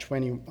chapter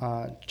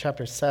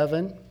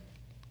 7,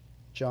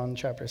 John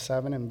chapter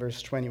 7 and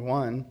verse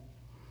 21,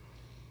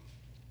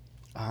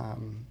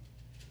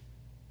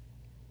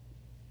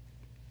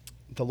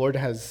 the Lord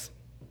has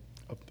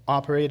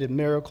operated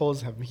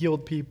miracles, have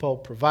healed people,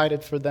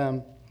 provided for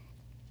them,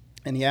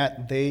 and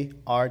yet they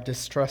are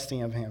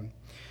distrusting of him.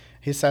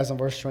 He says in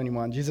verse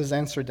 21, Jesus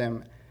answered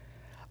them,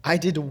 I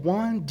did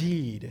one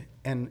deed,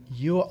 and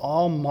you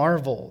all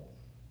marveled.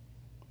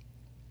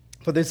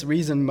 For this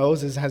reason,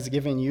 Moses has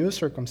given you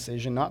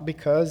circumcision, not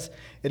because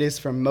it is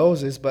from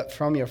Moses, but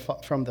from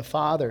the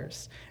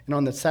fathers. And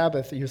on the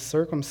Sabbath, you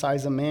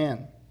circumcise a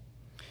man.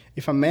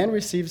 If a man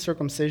receives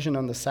circumcision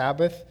on the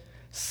Sabbath,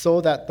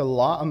 so that the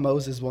law of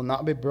Moses will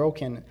not be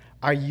broken,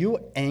 are you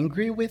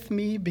angry with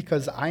me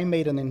because I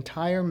made an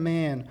entire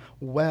man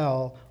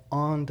well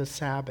on the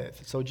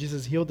Sabbath? So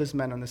Jesus healed this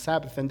man on the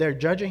Sabbath, and they're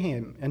judging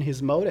him and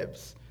his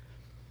motives.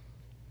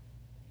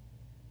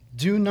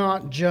 Do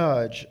not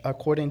judge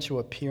according to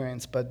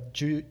appearance, but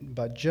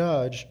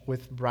judge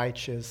with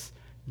righteous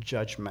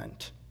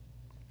judgment.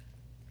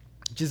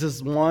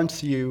 Jesus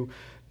wants you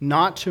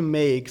not to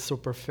make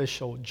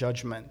superficial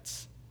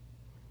judgments.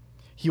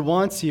 He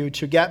wants you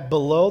to get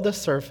below the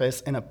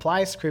surface and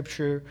apply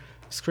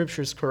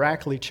scriptures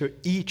correctly to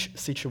each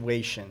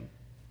situation.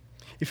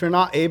 If you're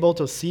not able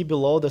to see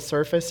below the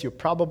surface, you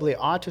probably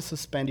ought to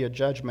suspend your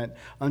judgment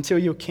until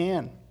you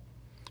can.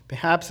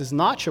 Perhaps it's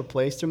not your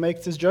place to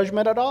make this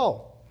judgment at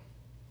all.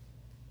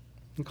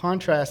 In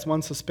contrast,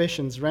 one's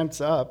suspicions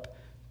ramps up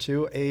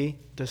to a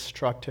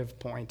destructive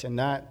point, and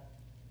that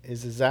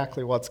is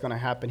exactly what's going to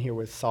happen here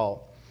with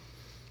Saul.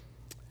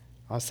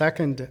 A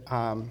second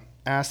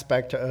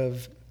aspect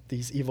of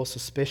these evil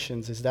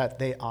suspicions is that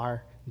they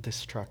are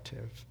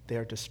destructive. They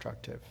are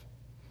destructive.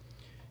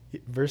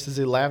 Verses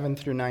 11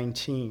 through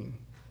 19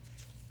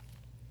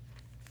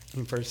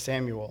 in 1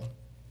 Samuel,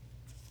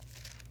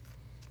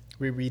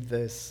 we read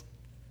this.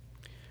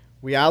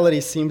 Reality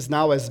seems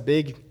now as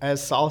big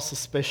as Saul's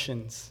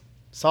suspicions.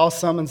 Saul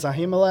summons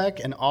Ahimelech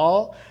and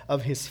all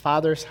of his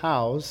father's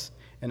house,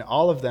 and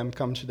all of them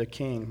come to the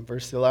king.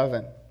 Verse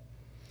 11.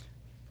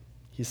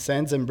 He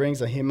sends and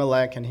brings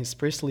Ahimelech and his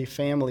priestly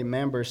family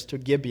members to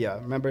Gibeah.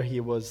 Remember,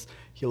 he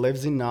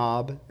lives in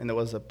Nob, and it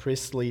was a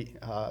priestly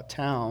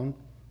town.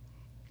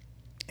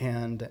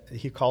 And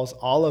he calls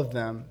all of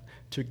them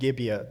to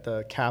Gibeah,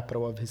 the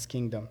capital of his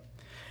kingdom.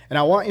 And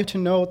I want you to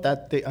note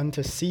that the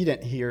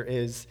antecedent here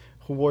is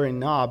who were in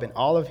Nob and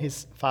all of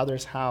his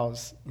father's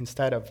house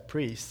instead of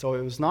priests. So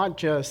it was not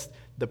just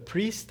the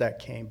priests that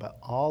came, but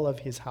all of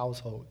his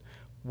household.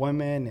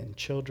 Women and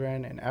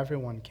children and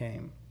everyone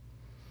came.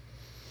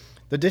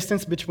 The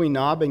distance between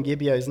Nob and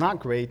Gibeah is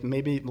not great,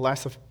 maybe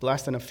less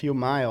than a few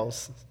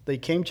miles. They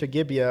came to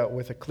Gibeah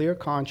with a clear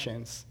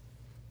conscience.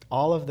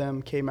 All of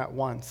them came at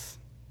once.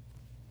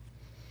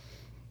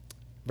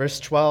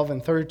 Verse 12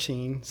 and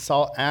 13,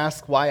 Saul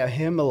asked why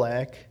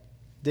Ahimelech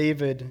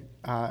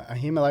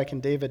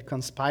and David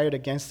conspired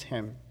against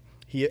him.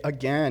 He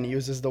again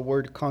uses the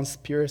word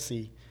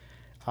conspiracy.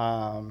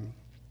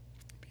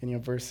 Beginning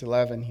of verse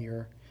 11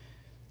 here.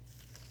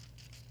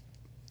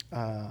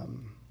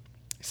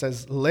 He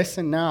says,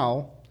 "Listen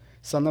now,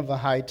 son of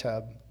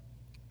Ahitub."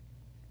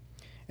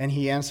 And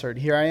he answered,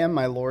 "Here I am,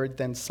 my lord."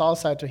 Then Saul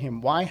said to him,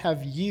 "Why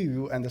have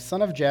you and the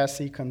son of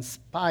Jesse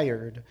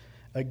conspired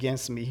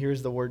against me?"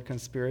 Here's the word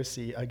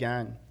conspiracy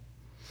again.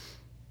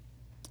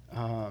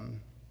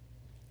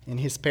 In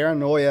his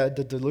paranoia,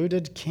 the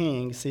deluded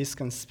king sees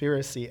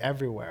conspiracy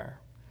everywhere.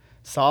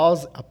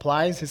 Saul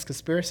applies his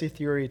conspiracy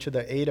theory to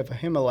the aid of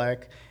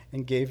Ahimelech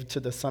and gave it to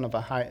the son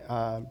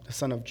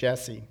of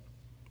Jesse.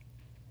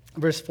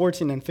 Verse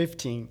 14 and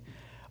 15,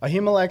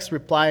 Ahimelech's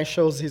reply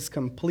shows his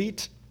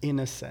complete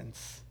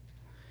innocence.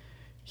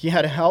 He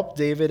had helped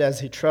David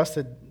as a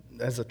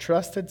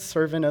trusted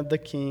servant of the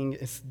king,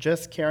 is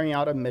just carrying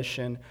out a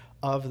mission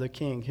of the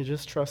king. He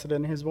just trusted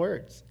in his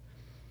words.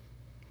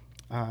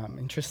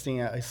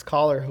 Interesting, a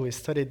scholar who has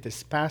studied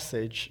this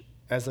passage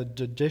as a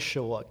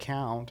judicial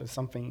account, as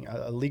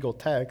a legal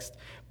text,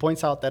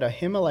 points out that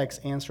Ahimelech's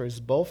answer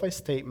is both a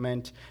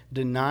statement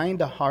denying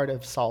the heart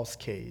of Saul's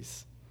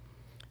case.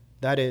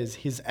 That is,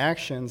 his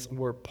actions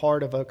were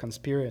part of a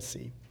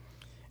conspiracy.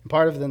 And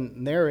part of the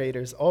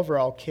narrator's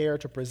overall care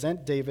to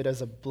present David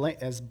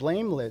as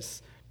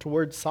blameless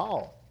towards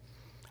Saul.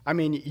 I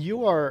mean,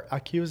 you are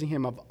accusing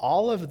him of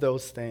all of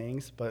those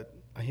things, but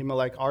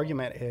Ahimelech's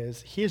argument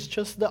is he is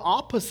just the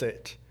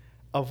opposite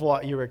of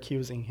what you're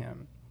accusing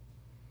him.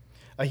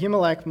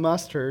 Ahimelech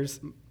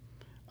musters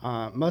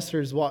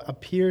what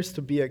appears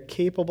to be a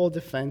capable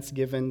defense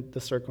given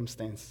the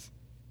circumstance.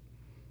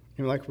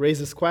 Ahimelech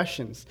raises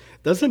questions.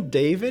 Doesn't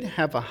David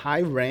have a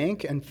high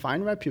rank and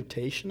fine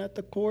reputation at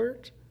the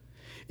court?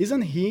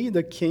 Isn't he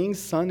the king's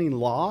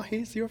son-in-law?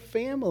 He's your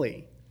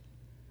family.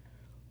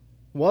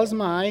 Was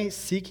my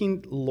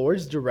seeking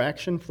Lord's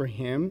direction for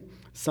him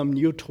some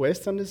new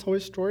twist on this whole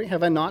story?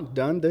 Have I not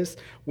done this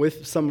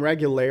with some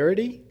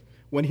regularity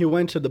when he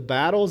went to the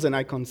battles and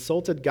I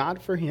consulted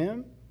God for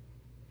him?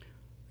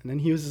 And then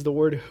he uses the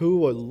word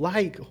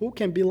who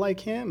can be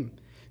like him?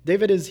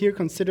 David is here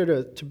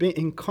considered to be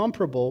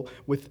incomparable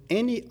with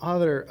any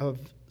other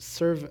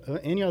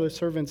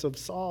servants of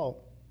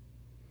Saul.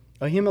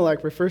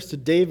 Ahimelech refers to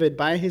David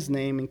by his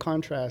name in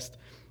contrast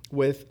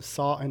with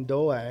Saul and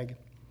Doeg,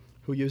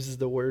 who uses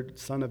the word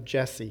son of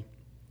Jesse.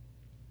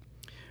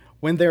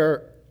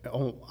 Where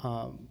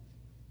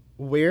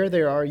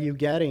are you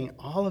getting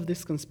all of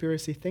this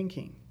conspiracy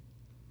thinking?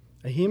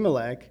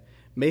 Ahimelech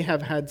may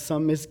have had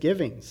some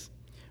misgivings,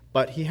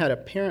 but he had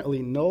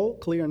apparently no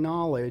clear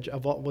knowledge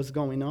of what was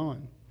going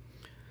on.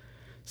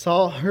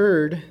 Saul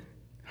heard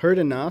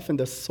enough, and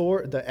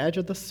the edge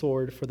of the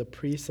sword for the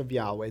priests of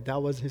Yahweh.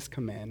 That was his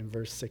command in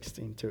verse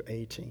 16 to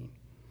 18.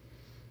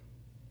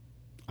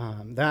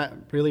 That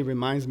really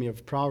reminds me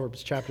of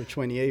Proverbs chapter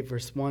 28,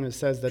 verse 1. It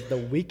says that the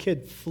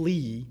wicked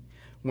flee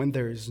when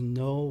there is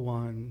no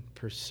one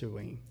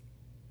pursuing.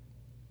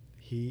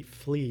 He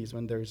flees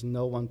when there is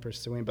no one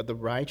pursuing. But the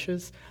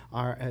righteous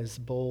are as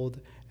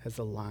bold as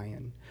a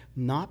lion.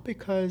 Not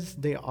because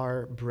they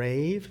are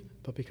brave,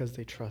 but because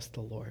they trust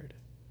the Lord.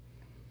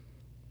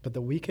 But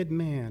the wicked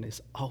man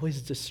is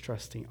always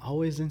distrusting,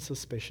 always in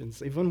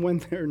suspicions, even when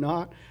they're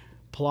not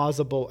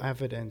plausible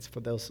evidence for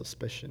those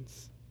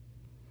suspicions.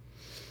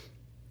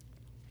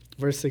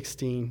 Verse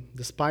 16,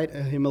 despite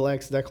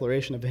Ahimelech's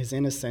declaration of his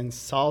innocence,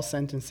 Saul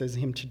sentences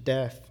him to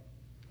death.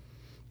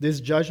 This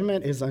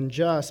judgment is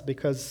unjust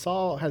because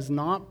Saul has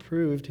not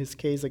proved his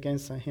case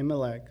against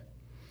Ahimelech.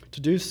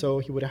 To do so,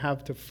 he would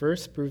have to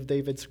first prove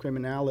David's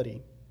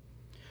criminality.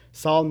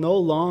 Saul no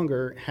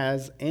longer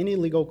has any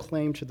legal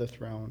claim to the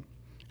throne.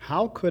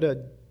 How could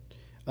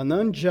an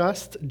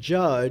unjust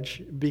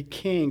judge be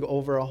king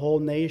over a whole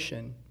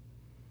nation?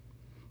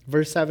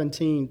 Verse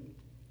 17,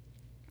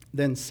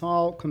 then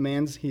Saul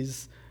commands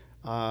his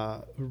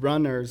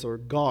runners or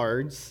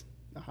guards,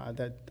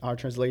 that our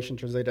translation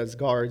translated as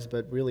guards,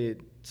 but really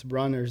it's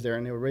runners there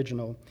in the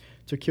original,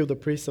 to kill the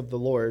priests of the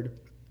Lord.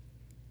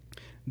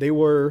 They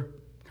were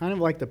kind of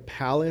like the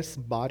palace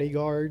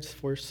bodyguards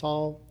for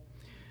Saul.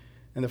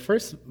 And the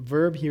first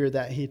verb here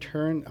that he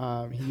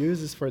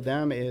uses for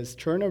them is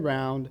turn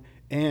around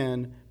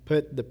and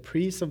put the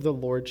priests of the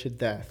Lord to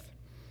death.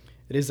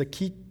 It is a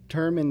key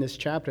term in this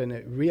chapter, and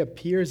it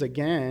reappears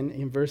again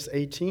in verse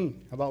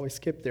 18. How about we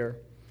skip there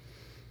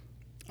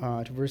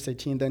to verse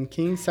 18? Then the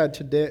king said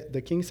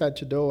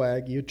to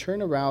Doeg, "You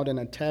turn around and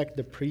attack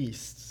the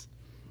priests."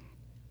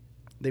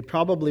 They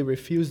probably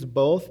refused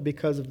both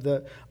because of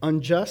the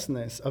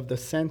unjustness of the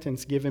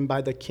sentence given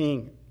by the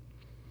king,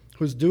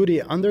 whose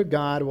duty under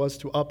God was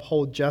to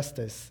uphold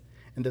justice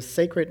and the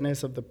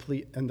sacredness of the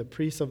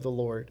priests of the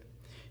Lord.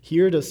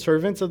 Here, the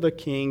servants of the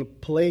king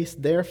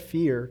placed their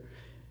fear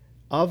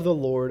of the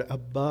Lord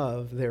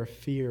above their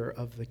fear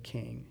of the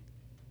king.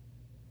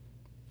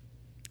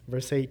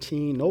 Verse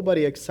 18,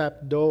 nobody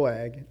except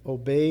Doeg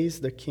obeys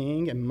the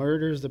king and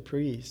murders the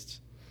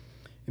priests.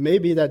 It may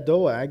be that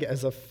Doeg,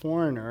 as a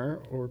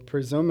foreigner, or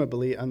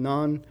presumably a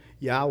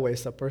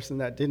non-Yahwist, a person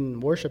that didn't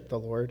worship the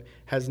Lord,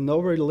 has no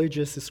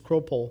religious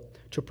scruple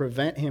to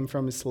prevent him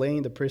from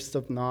slaying the priests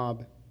of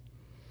Nob.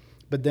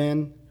 But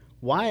then,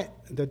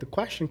 the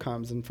question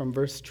comes, and from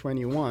verse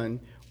 21,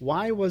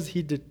 Why was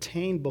he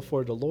detained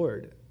before the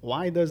Lord?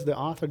 Why does the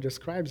author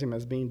describe him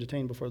as being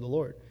detained before the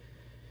Lord?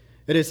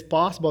 It is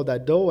possible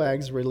that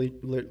Doeg's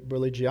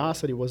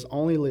religiosity was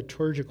only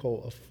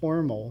liturgical or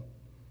formal,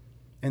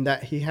 and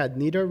that he had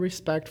neither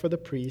respect for the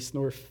priests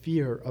nor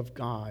fear of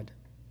God.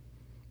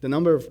 The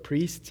number of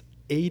priests,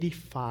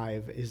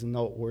 85, is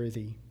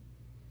noteworthy.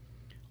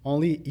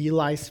 Only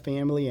Eli's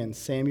family and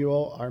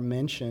Samuel are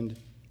mentioned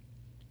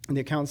in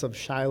the accounts of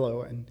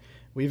Shiloh, and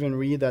we even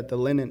read that the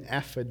linen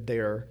ephod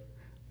there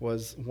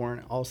was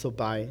worn also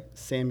by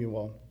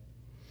Samuel.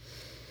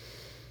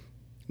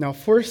 Now,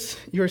 force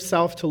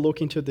yourself to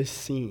look into this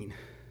scene.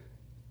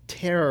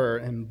 Terror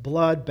and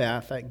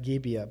bloodbath at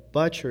Gibeah,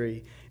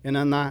 butchery and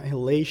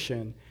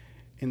annihilation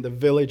in the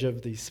village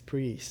of these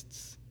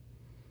priests.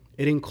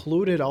 It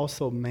included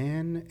also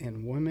men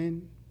and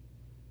women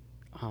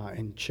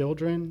and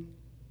children.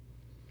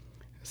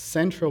 A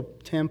central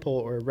temple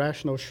or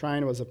rational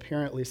shrine was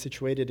apparently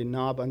situated in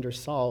Nob under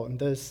Saul, and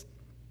thus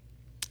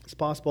it's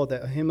possible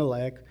that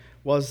Ahimelech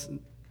was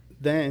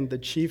then the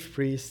chief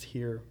priest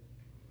here.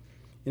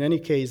 In any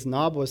case,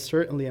 Nob was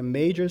certainly a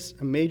major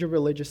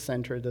religious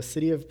center, the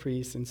city of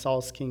priests in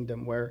Saul's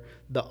kingdom, where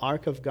the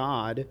Ark of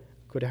God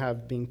could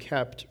have been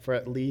kept for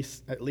at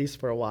least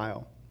for a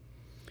while.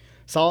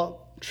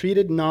 Saul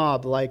treated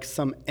Nob like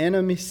some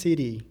enemy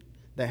city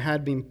that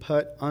had been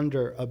put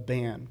under a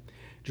ban.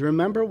 Do you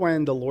remember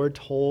when the Lord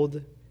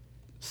told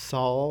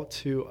Saul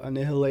to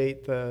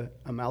annihilate the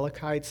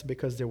Amalekites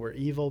because they were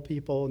evil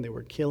people and they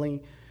were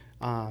killing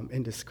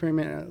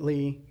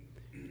indiscriminately?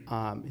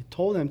 He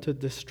told them to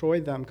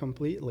destroy them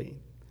completely.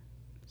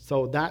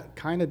 So that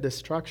kind of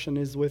destruction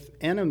is with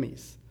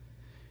enemies.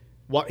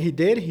 What he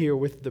did here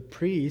with the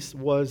priests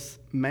was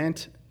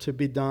meant to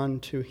be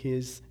done to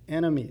his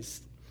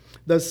enemies.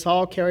 Thus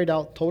Saul carried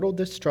out total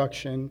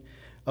destruction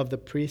of the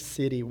priest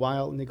city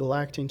while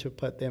neglecting to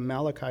put the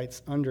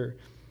Amalekites under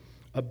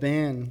a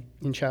ban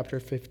in chapter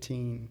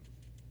 15.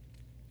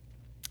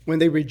 When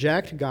they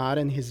reject God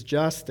and his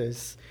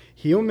justice,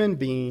 human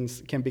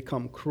beings can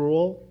become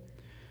cruel,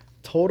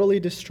 totally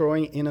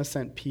destroying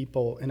innocent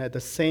people, and at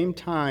the same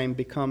time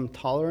become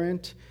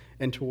tolerant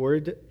and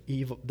toward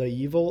the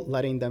evil,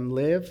 letting them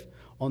live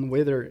on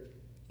whether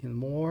in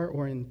war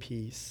or in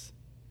peace.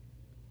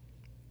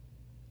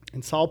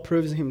 And Saul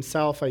proves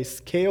himself a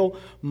scale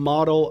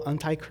model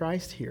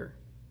antichrist here.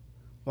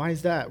 Why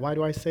is that? Why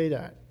do I say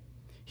that?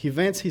 He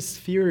vents his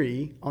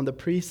fury on the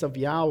priests of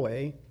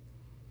Yahweh,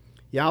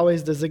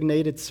 Yahweh's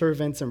designated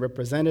servants and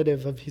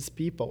representative of his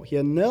people. He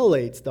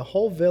annihilates the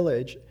whole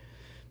village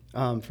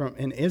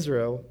in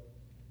Israel,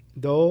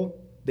 though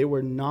they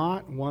were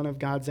not one of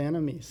God's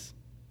enemies.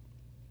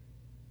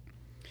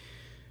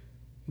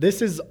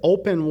 This is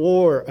open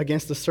war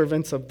against the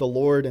servants of the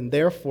Lord, and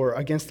therefore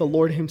against the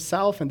Lord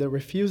himself, and the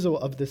refusal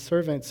of the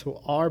servants who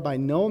are by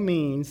no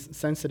means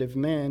sensitive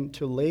men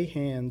to lay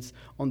hands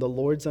on the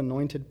Lord's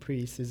anointed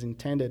priests is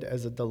intended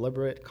as a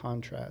deliberate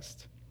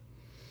contrast.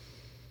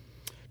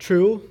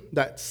 True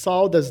that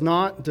Saul does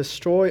not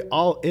destroy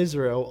all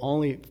Israel,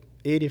 only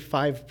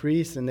 85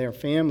 priests and their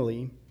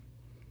family.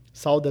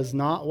 Saul does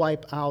not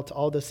wipe out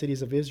all the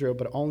cities of Israel,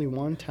 but only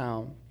one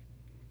town.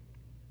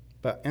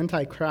 But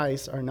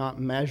antichrists are not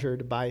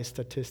measured by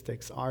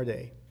statistics, are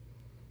they?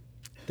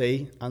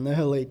 They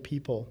annihilate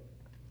people.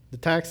 The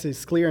text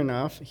is clear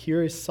enough.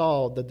 Here is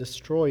Saul, the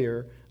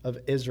destroyer of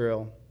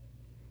Israel.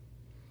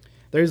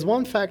 There is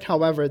one fact,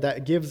 however,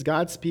 that gives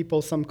God's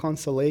people some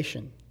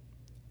consolation.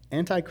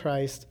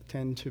 Antichrists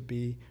tend to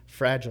be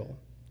fragile.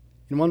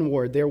 In one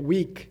word, they're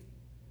weak.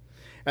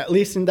 At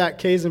least in that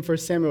case in 1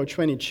 Samuel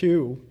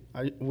 22,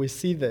 we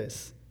see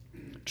this.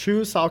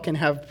 True, Saul can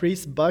have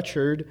priests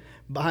butchered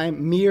by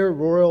mere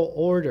royal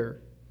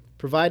order,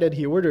 provided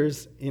he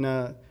orders in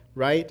a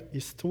right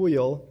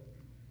istuil.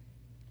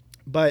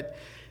 But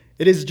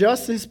it is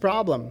just his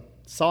problem.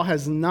 Saul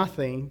has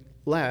nothing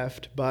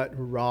left but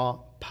raw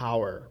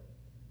power.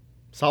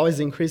 Saul is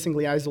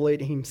increasingly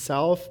isolating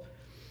himself,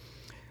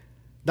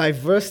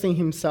 divesting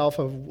himself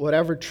of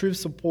whatever true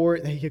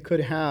support that he could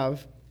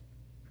have.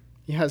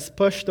 He has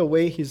pushed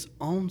away his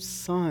own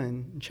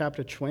son in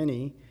chapter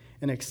 20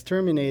 and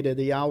exterminated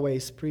the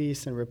Yahweh's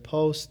priests and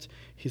repulsed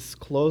his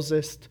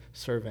closest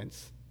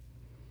servants.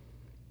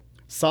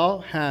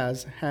 Saul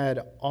has had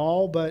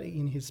all but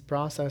in his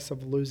process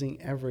of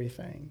losing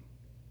everything.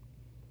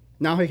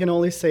 Now he can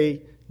only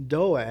say,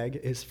 Doeg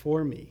is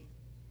for me.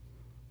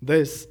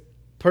 This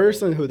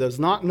person who does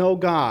not know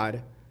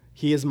God,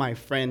 he is my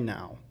friend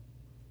now,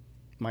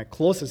 my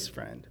closest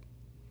friend.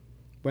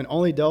 When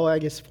only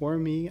Doeg is for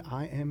me,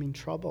 I am in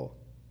trouble.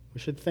 We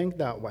should think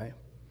that way.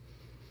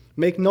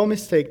 Make no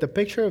mistake, the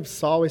picture of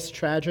Saul is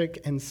tragic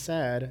and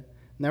sad.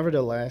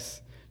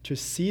 Nevertheless, to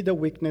see the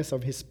weakness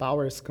of his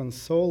power is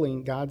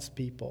consoling to God's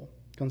people.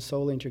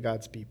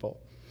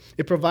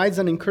 It provides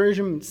an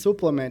encouraging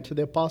supplement to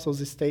the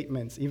apostles'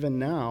 statements. Even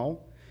now,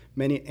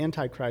 many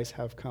antichrists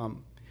have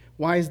come.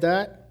 Why is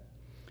that?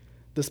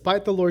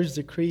 Despite the Lord's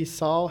decree,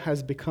 Saul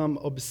has become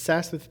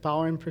obsessed with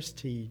power and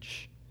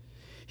prestige.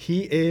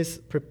 He is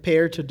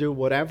prepared to do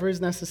whatever is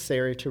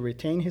necessary to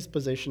retain his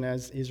position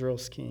as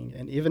Israel's king,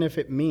 and even if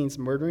it means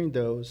murdering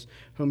those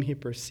whom he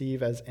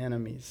perceives as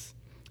enemies.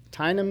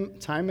 Time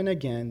and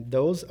again,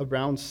 those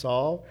around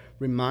Saul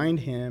remind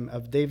him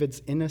of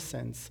David's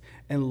innocence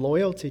and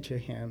loyalty to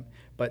him,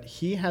 but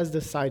he has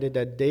decided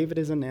that David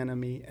is an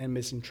enemy and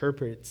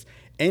misinterprets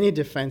any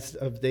defense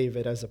of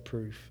David as a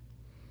proof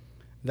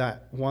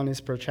that one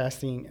is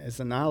protesting as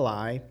an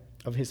ally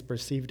of his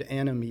perceived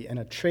enemy and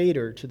a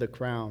traitor to the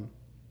crown.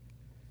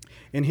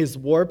 In his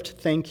warped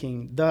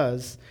thinking,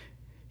 thus,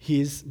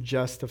 he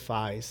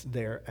justifies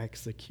their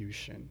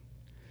execution.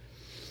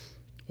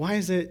 Why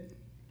is it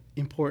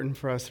important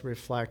for us to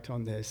reflect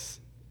on this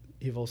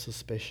evil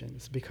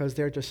suspicions? Because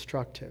they're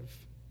destructive.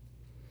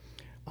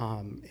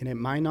 And it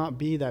might not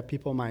be that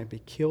people might be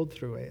killed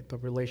through it,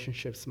 but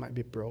relationships might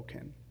be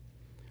broken.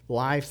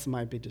 Lives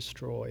might be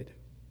destroyed.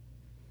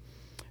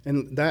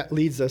 And that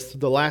leads us to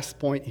the last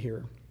point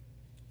here.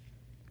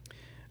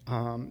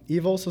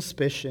 Evil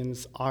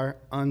suspicions are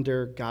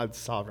under God's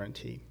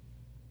sovereignty.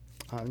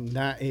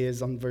 That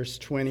is on verse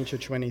 20 to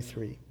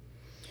 23.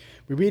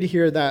 We read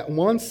here that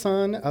one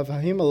son of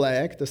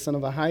Ahimelech, the son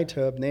of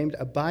Ahitub, named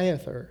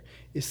Abiathar,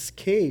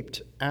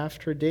 escaped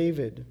after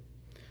David.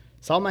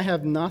 Saul might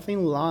have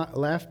nothing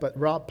left but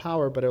raw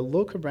power, but a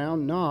look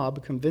around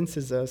Nob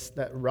convinces us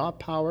that raw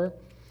power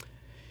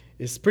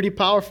is pretty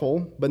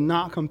powerful, but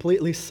not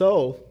completely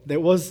so. There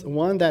was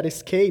one that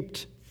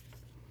escaped.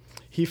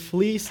 He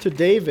flees to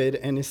David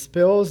and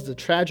spills the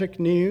tragic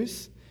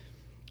news,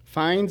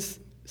 finds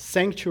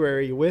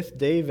sanctuary with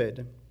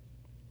David.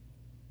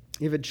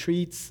 David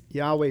treats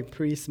Yahweh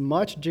priests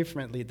much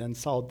differently than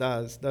Saul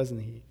does, doesn't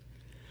he?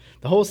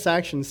 The whole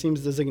section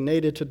seems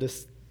designated to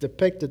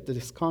depict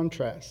this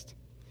contrast.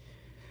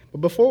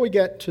 But before we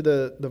get to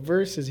the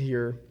verses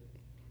here,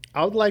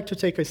 I would like to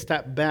take a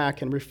step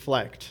back and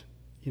reflect,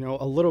 a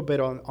little bit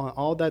on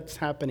all that's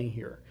happening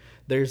here.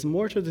 There's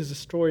more to this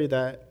story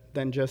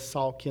than just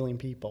Saul killing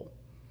people.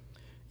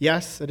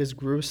 Yes, it is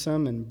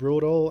gruesome and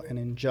brutal and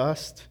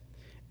unjust,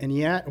 and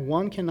yet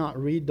one cannot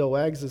read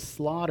Doeg's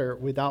slaughter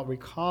without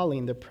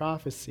recalling the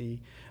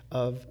prophecy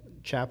of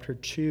chapter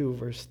 2,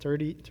 verse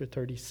 30 to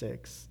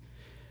 36.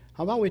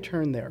 How about we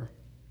turn there?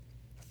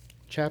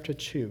 Chapter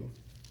 2.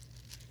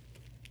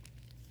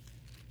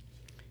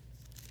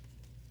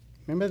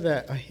 Remember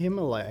that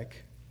Ahimelech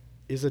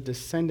is a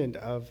descendant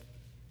of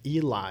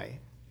Eli,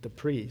 the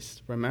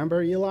priest.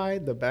 Remember Eli,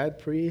 the bad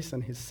priest,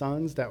 and his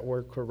sons that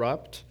were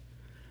corrupt?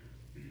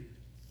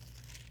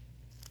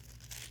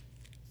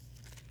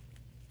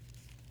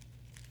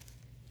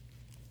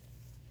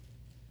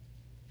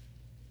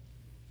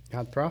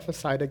 God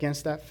prophesied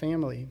against that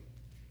family.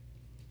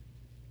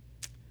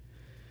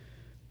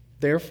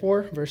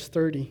 Therefore, verse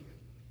 30,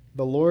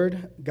 the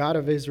Lord God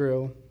of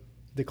Israel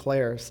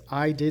declares,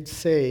 I did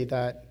say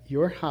that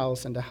your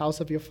house and the house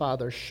of your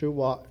father should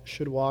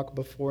walk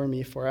before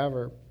me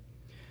forever.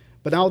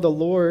 But now the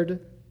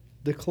Lord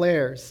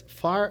declares,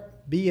 far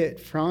be it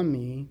from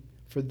me,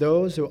 for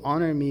those who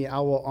honor me I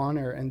will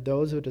honor, and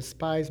those who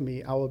despise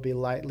me I will be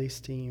lightly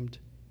esteemed.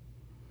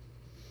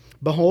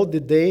 Behold, the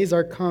days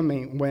are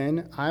coming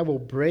when I will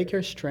break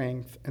your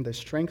strength and the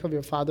strength of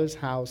your father's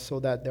house, so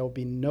that there will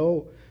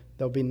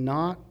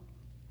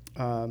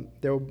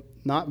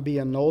not be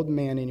an old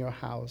man in your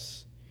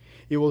house.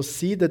 You will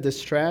see the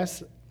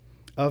distress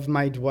of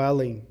my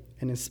dwelling,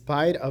 and in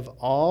spite of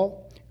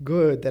all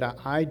good that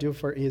I do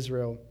for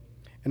Israel,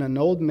 and an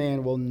old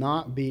man will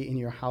not be in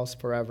your house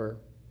forever.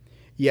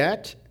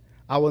 Yet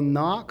I will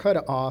not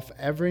cut off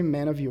every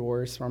man of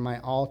yours from my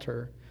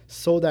altar,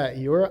 so that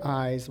your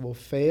eyes will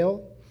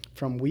fail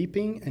from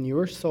weeping and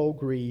your soul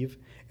grieve,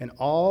 and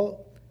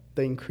all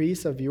the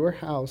increase of your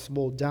house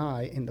will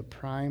die in the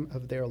prime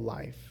of their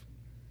life.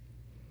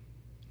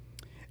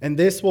 And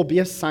this will be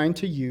a sign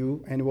to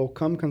you, and will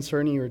come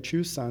concerning your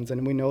two sons.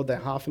 And we know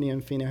that Hophni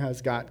and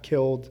Phinehas got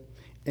killed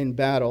in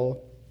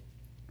battle.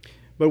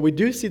 But we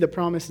do see the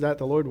promise that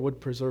the Lord would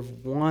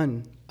preserve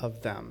one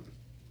of them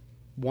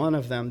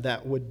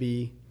that would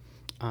be,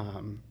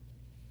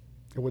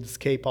 it would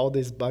escape all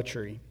this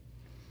butchery.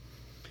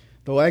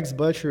 Doeg's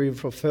butchery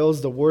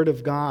fulfills the word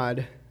of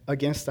God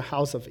against the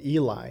house of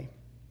Eli.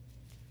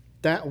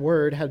 That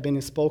word had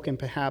been spoken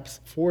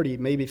perhaps 40,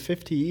 maybe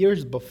 50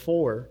 years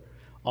before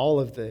all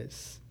of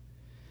this.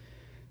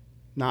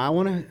 Now, I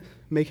want to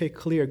make it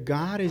clear,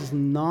 God is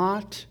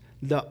not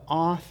the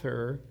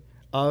author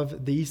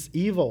of these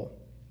evil.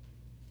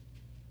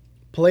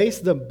 Place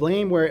the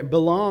blame where it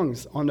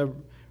belongs, on the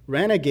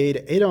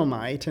renegade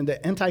Edomite and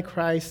the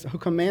Antichrist who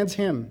commands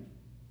him.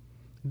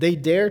 They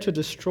dare to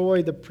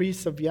destroy the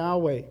priests of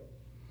Yahweh.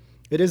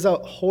 It is a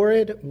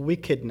horrid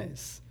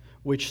wickedness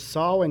which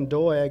Saul and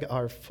Doeg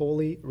are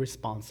fully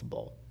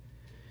responsible.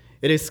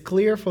 It is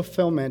clear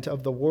fulfillment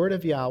of the word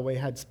of Yahweh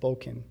had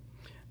spoken.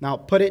 Now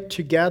put it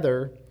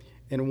together,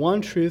 and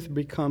one truth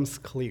becomes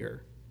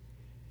clear.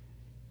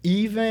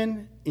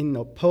 Even in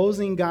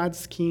opposing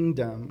God's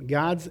kingdom,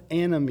 God's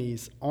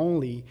enemies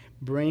only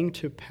bring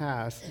to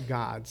pass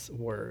God's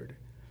word.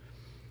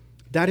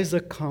 That is a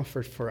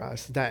comfort for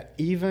us, that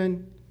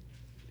even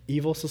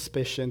evil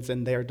suspicions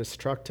and their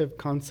destructive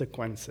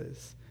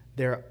consequences,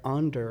 they're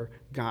under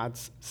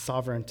God's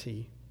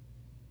sovereignty.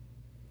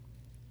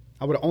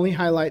 I would only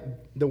highlight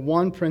the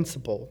one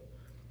principle.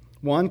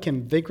 One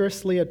can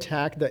vigorously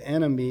attack the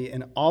enemy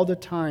and all the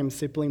time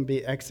simply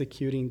be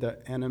executing the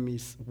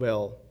enemy's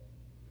will.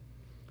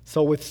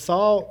 So with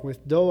Saul,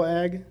 with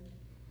Doeg,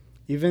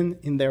 even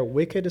in their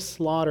wicked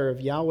slaughter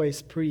of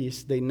Yahweh's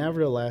priests, they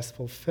nevertheless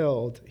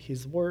fulfilled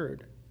his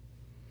word.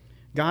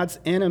 God's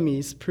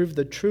enemies proved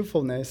the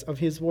truthfulness of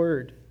his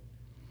word.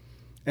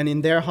 And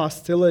in their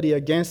hostility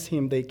against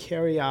him, they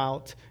carry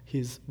out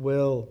his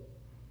will.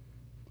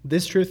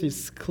 This truth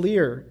is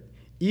clear,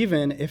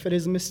 even if it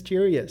is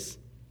mysterious.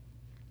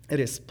 It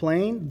is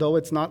plain, though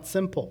it's not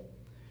simple.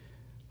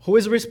 Who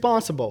is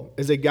responsible?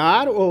 Is it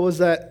God or was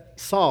that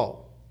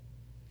Saul?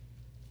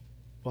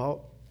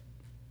 Well,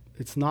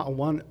 it's not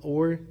one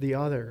or the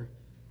other.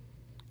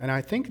 And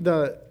I think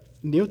the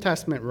New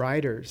Testament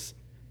writers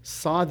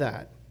saw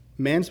that.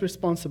 Man's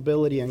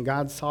responsibility and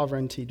God's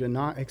sovereignty do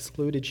not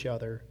exclude each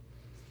other.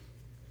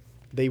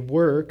 They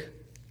work,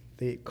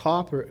 they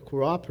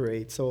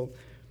cooperate. So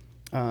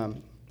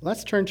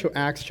let's turn to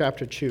Acts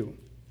chapter 2.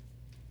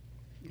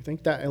 I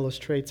think that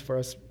illustrates for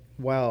us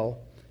well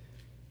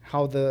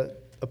how the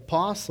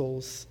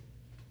apostles,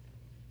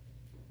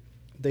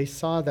 they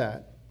saw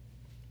that.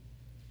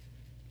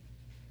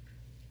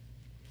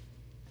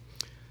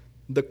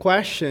 The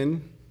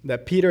question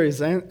that Peter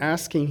is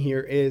asking here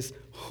is,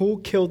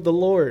 who killed the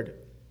Lord?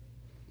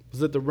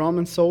 Was it the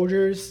Roman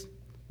soldiers,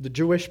 the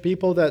Jewish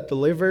people that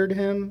delivered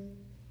him?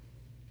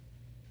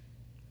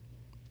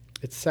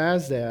 It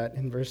says that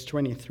in verse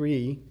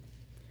 23,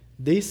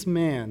 this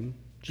man,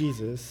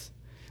 Jesus,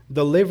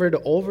 delivered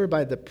over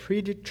by the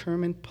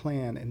predetermined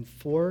plan and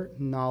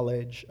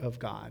foreknowledge of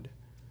God.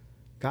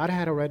 God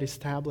had already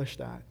established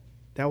that.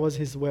 That was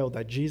his will,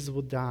 that Jesus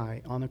would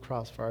die on the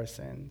cross for our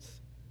sins.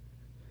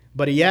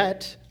 But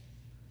yet,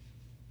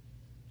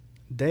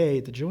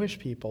 they, the Jewish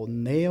people,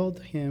 nailed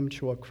him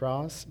to a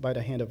cross by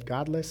the hand of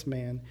godless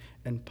man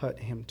and put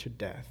him to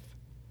death.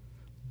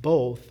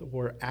 Both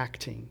were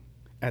acting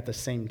at the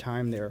same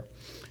time there.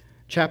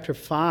 Chapter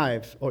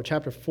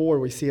 4,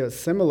 we see a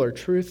similar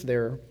truth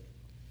there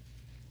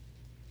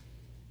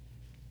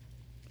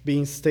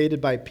being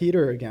stated by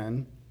Peter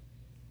again.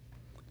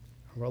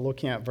 We're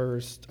looking at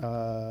verse, did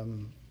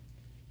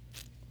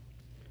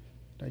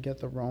I get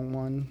the wrong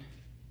one?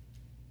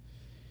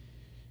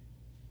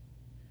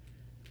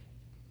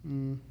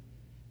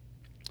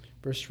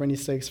 Verse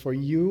 26, for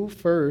you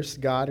first,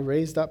 God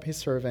raised up his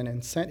servant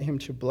and sent him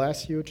to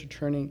bless you, to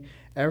turning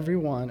every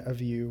one of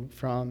you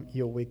from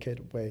your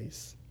wicked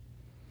ways.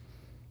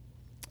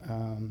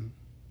 I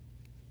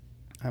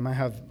might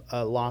have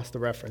lost the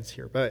reference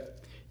here, but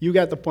you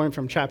got the point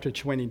from chapter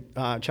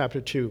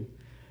 2.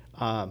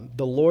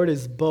 The Lord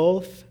is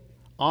both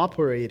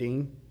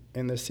operating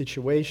in the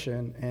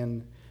situation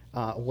and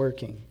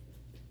working.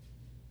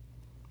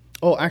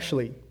 Oh,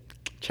 actually,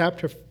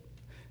 chapter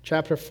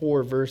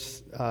 4,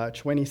 verse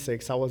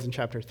 26. I was in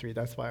chapter 3.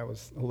 That's why I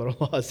was a little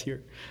lost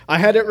here. I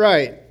had it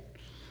right.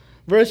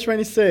 Verse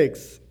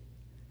 26.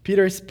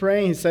 Peter is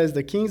praying. He says,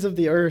 the kings of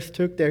the earth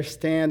took their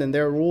stand, and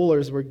their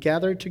rulers were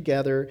gathered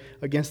together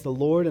against the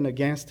Lord and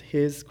against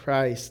his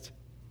Christ.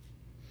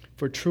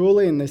 For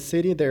truly in this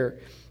city there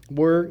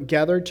were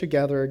gathered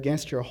together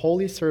against your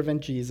holy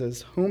servant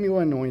Jesus, whom you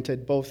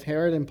anointed, both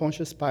Herod and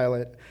Pontius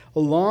Pilate,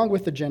 along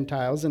with the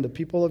Gentiles and the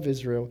people of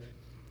Israel,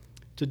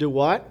 to do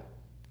what?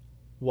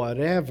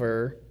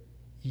 Whatever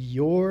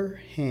your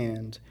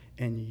hand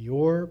and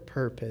your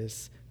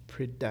purpose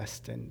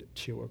predestined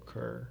to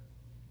occur.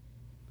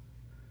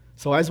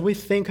 So as we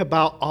think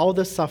about all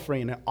the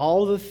suffering and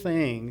all the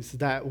things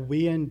that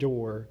we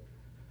endure,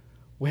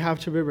 we have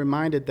to be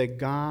reminded that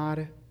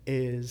God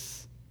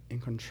is in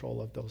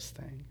control of those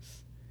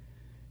things.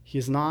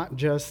 He's not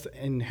just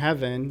in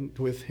heaven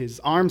with his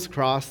arms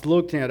crossed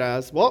looking at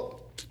us.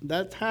 Well,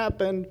 that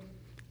happened.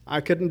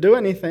 I couldn't do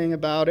anything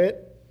about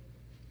it.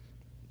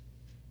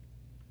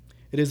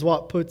 It is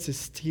what puts a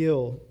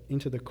steel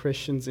into the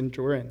Christian's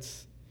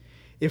endurance.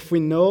 If we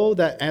know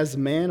that as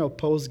man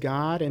oppose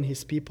God and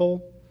his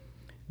people,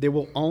 they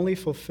will only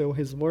fulfill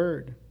his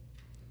word.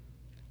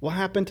 What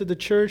happened to the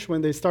church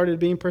when they started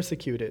being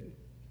persecuted?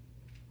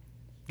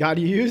 God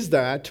used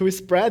that to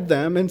spread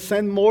them and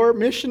send more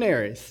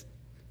missionaries.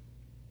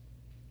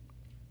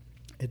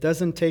 It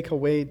doesn't take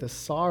away the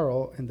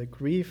sorrow and the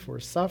grief or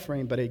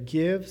suffering, but it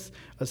gives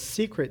a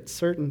secret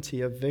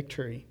certainty of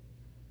victory.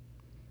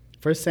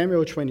 1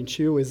 Samuel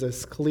 22 is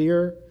a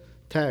clear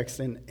text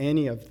in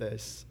any of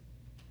this.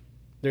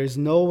 There's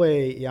no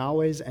way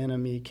Yahweh's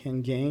enemy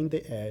can gain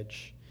the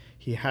edge.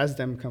 He has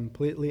them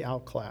completely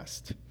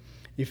outclassed.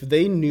 If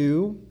they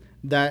knew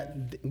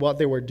that what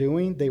they were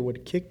doing, they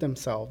would kick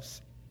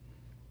themselves.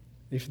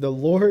 If the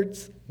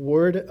Lord's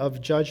word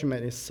of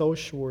judgment is so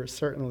sure,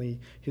 certainly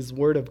his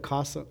word of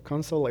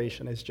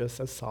consolation is just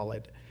as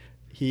solid.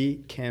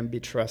 He can be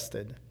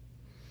trusted.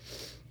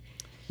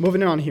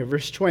 Moving on here,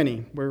 verse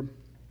 20. We're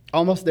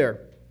almost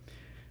there.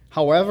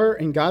 However,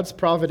 in God's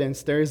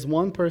providence, there is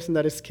one person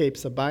that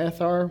escapes,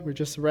 Abiathar. We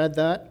just read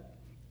that.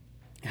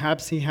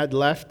 Perhaps he had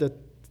left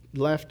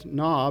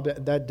Nob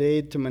that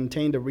day to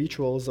maintain the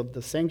rituals of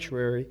the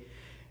sanctuary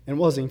and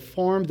was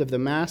informed of the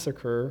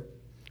massacre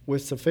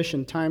with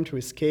sufficient time to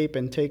escape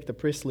and take the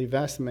priestly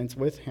vestments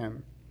with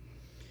him.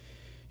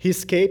 He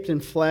escaped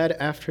and fled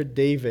after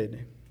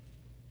David.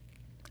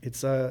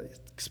 It's an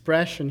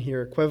expression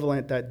here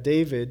equivalent that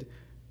David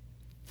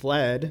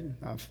fled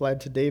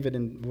to David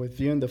and with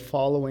view in the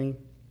following,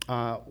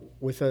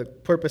 with a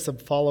purpose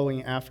of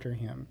following after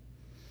him.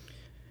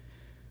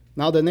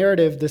 Now the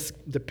narrative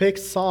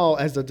depicts Saul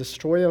as the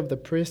destroyer of the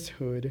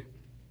priesthood,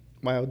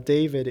 while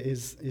David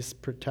is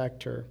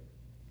protector.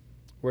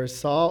 Where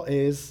Saul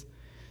is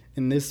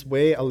in this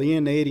way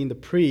alienating the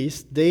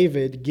priest,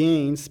 David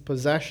gains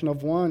possession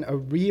of a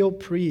real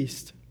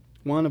priest,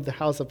 one of the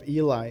house of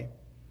Eli.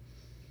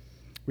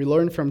 We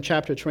learn from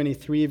chapter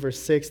 23, verse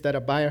 6, that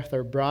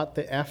Abiathar brought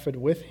the ephod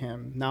with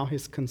him. Now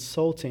he's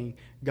consulting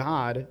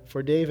God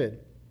for David.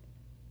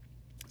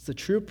 It's the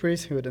true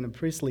priesthood and the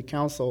priestly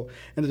council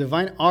and the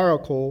divine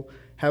oracle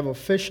have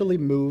officially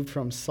moved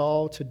from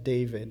Saul to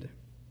David.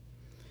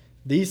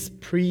 These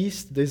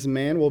priests, this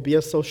man, will be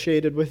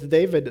associated with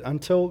David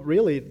until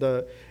really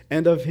the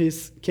end of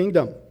his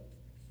kingdom.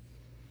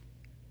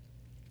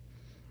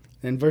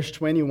 In verse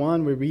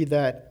 21, we read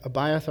that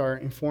Abiathar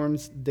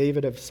informs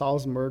David of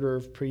Saul's murder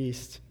of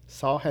priests.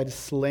 Saul had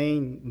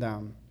slain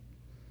them.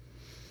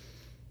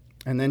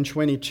 And then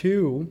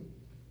 22,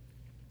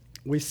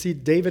 we see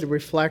David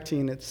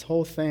reflecting this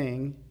whole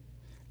thing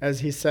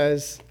as he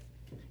says,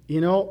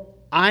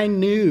 I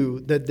knew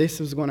that this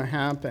was going to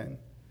happen.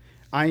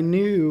 I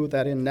knew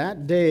that in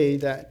that day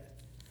that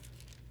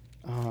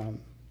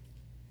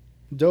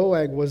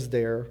Doeg was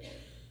there.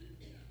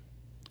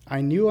 I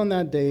knew on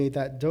that day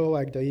that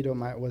Doeg the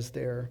Edomite was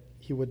there.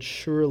 He would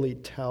surely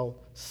tell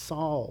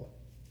Saul.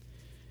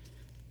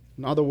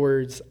 In other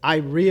words, I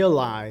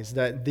realized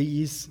that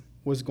these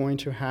was going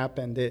to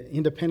happen. The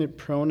independent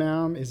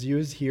pronoun is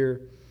used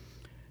here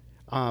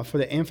for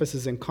the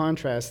emphasis and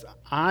contrast.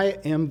 I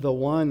am the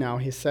one now,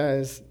 he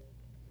says,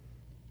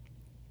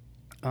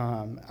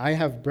 I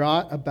have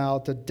brought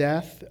about the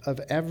death of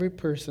every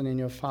person in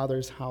your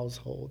father's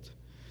household.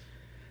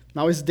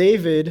 Now, was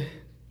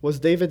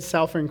David's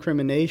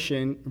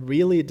self-incrimination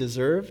really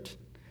deserved?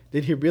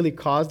 Did he really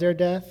cause their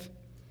death?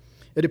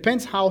 It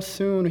depends how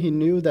soon he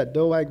knew that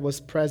Doeg was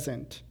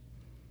present.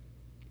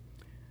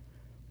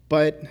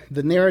 But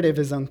the narrative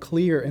is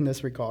unclear in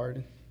this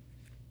regard.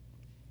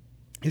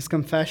 His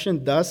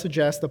confession does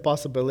suggest the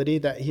possibility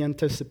that he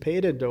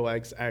anticipated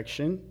Doeg's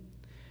action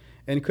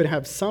and could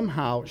have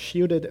somehow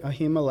shielded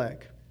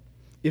Ahimelech.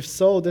 If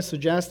so, this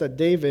suggests that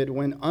David,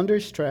 when under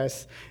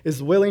stress,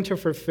 is willing to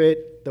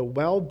forfeit the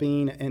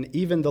well-being and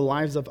even the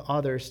lives of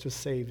others to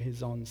save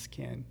his own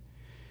skin.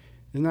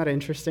 Isn't that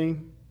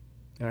interesting?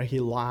 He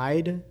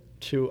lied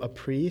to a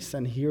priest,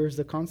 and here's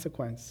the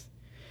consequence.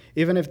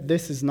 Even if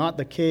this is not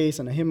the case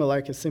and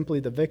Ahimelech is simply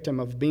the victim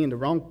of being in the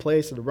wrong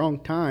place at the wrong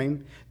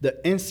time,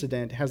 the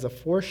incident has a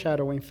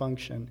foreshadowing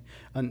function.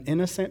 An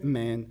innocent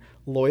man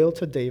loyal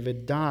to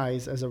David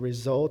dies as a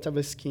result of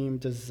a scheme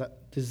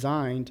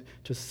designed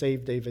to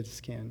save David's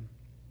skin.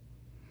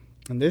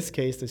 In this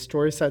case, the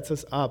story sets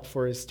us up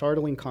for a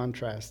startling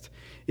contrast.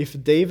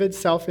 If David's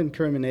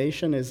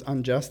self-incrimination is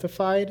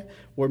unjustified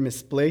or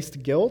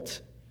misplaced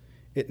guilt,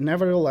 it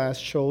nevertheless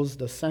shows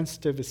the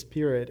sensitive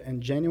spirit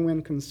and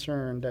genuine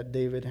concern that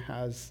David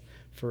has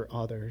for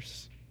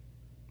others.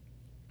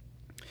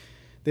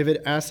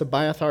 David asks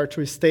Abiathar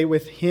to stay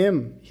with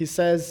him. He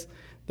says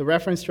the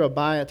reference to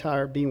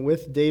Abiathar being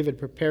with David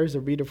prepares the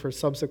reader for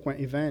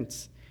subsequent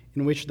events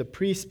in which the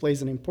priest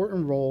plays an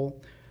important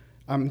role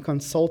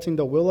consulting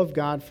the will of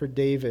God for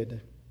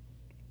David.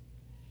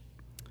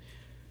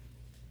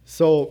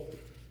 So,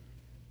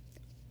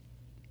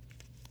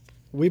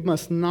 we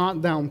must not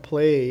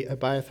downplay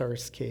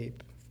Abiathar's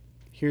escape.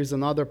 Here's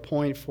another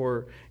point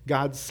for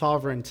God's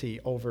sovereignty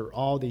over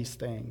all these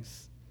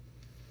things.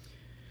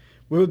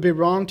 We would be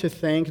wrong to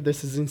think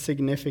this is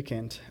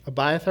insignificant.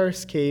 Abiathar's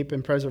escape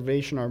and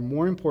preservation are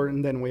more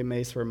important than we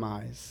may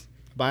surmise.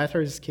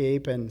 Abiathar's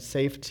escape and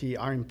safety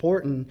are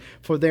important,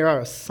 for they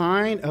are a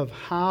sign of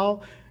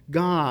how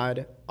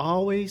God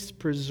always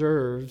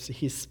preserves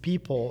his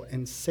people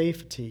in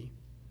safety.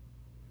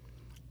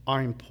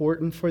 Are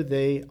important, for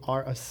they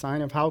are a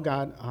sign of how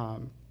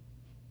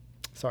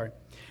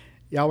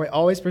Yahweh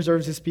always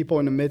preserves his people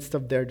in the midst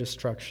of their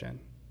destruction.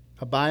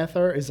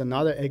 Abiathar is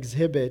another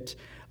exhibit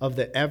of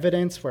the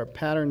evidence for a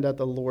pattern that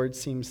the Lord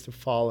seems to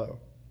follow.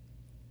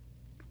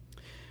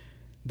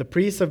 The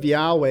priests of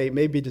Yahweh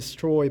may be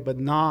destroyed, but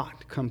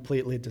not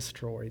completely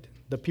destroyed.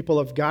 The people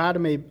of God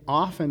may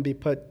often be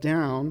put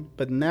down,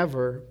 but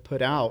never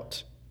put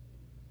out.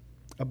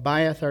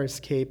 Abiathar's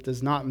escape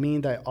does not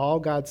mean that all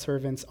God's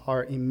servants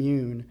are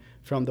immune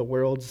from the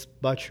world's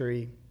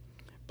butchery,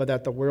 but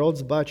that the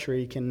world's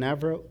butchery can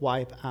never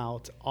wipe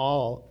out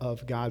all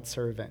of God's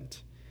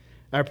servants.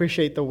 I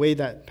appreciate the way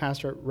that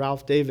Pastor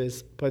Ralph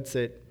Davis puts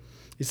it.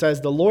 He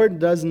says, the Lord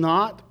does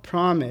not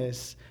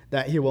promise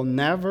that we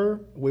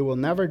will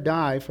never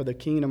die for the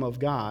kingdom of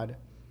God,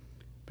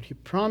 but he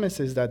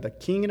promises that the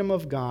kingdom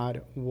of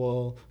God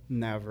will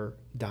never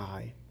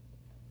die.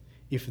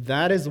 If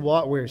that is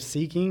what we're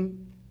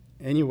seeking,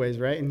 anyways,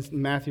 right? In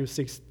Matthew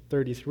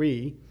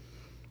 6:33,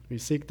 we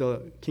seek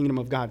the kingdom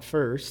of God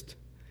first.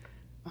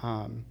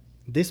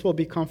 This will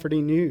be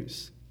comforting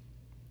news.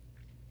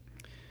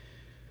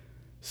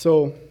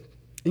 So,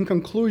 in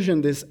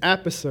conclusion, this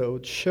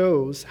episode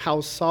shows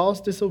how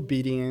Saul's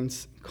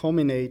disobedience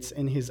culminates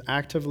in his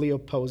actively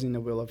opposing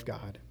the will of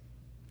God.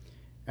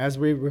 As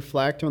we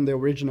reflect on the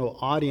original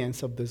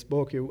audience of this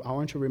book, I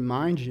want to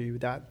remind you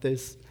that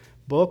this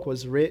book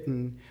was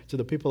written to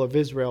the people of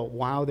Israel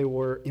while they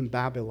were in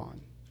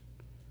Babylon.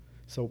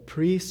 So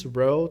priests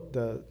wrote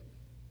the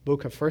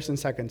book of 1st and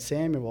 2nd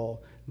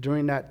Samuel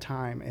during that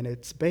time, and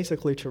it's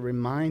basically to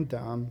remind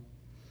them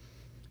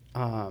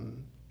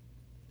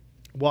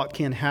what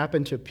can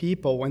happen to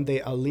people when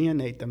they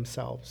alienate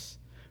themselves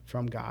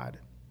from God.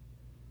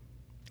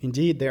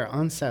 Indeed, their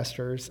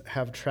ancestors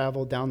have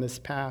traveled down this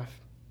path.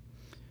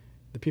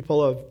 The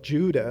people of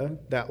Judah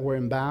that were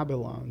in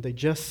Babylon, they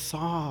just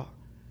saw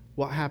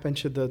what happened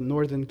to the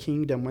northern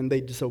kingdom when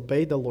they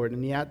disobeyed the Lord,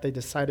 and yet they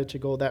decided to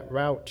go that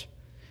route.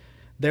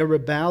 Their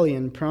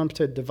rebellion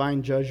prompted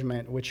divine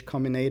judgment, which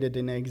culminated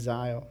in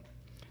exile.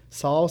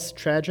 Saul's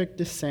tragic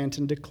descent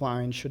and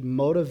decline should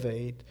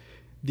motivate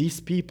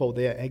these people,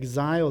 the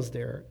exiles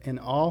there, and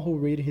all who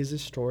read his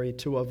story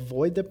to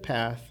avoid the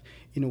path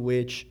in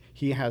which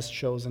he has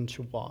chosen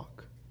to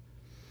walk.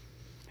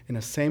 In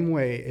the same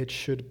way, it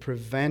should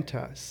prevent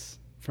us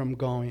from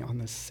going on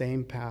the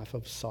same path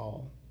of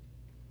Saul.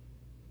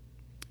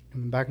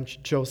 And back to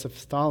Joseph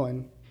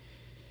Stalin,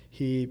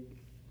 he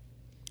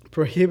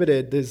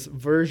prohibited this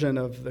version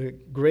of the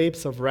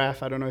Grapes of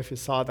Wrath, I don't know if you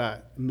saw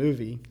that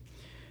movie,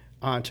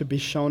 to be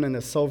shown in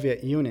the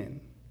Soviet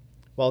Union.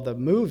 Well, the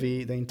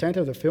movie, the intent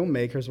of the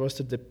filmmakers was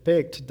to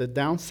depict the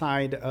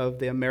downside of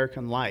the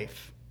American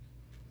life.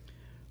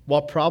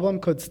 What problem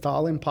could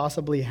Stalin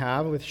possibly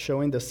have with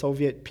showing the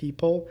Soviet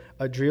people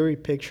a dreary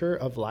picture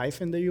of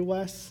life in the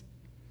U.S.?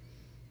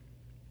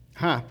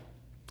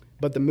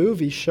 But the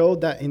movie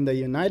showed that in the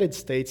United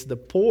States, the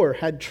poor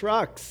had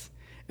trucks,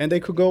 and they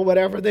could go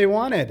wherever they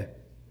wanted.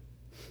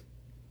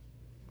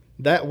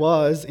 That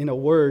was, in a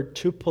word,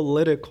 too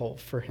political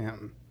for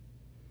him.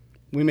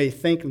 We may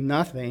think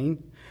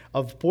nothing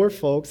of poor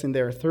folks in the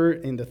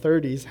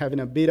 30s having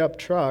a beat-up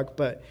truck,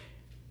 but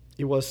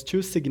it was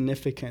too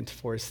significant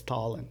for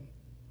Stalin.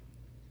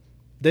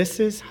 This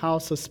is how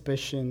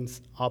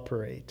suspicions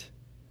operate.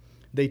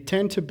 They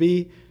tend to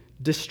be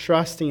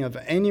distrusting of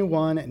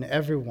anyone and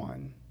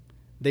everyone.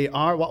 They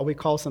are what we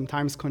call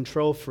sometimes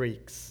control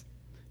freaks,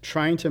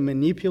 trying to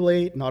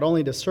manipulate not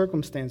only the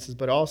circumstances,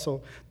 but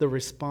also the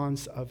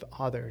response of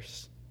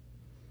others.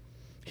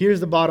 Here's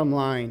the bottom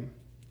line.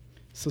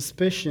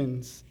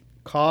 Suspicions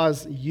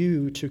cause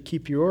you to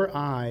keep your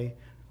eye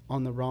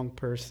on the wrong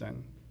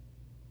person.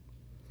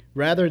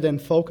 Rather than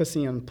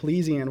focusing on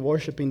pleasing and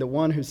worshiping the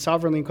one who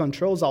sovereignly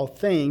controls all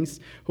things,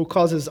 who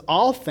causes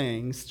all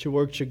things to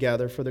work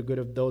together for the good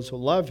of those who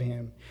love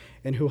him,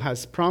 and who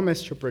has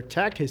promised to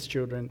protect his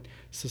children,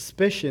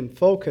 suspicion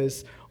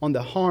focus on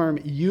the harm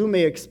you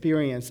may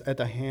experience at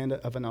the hand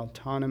of an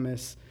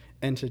autonomous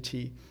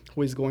entity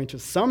who is going to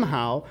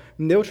somehow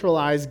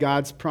neutralize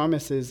God's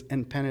promises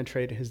and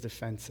penetrate his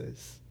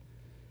defenses.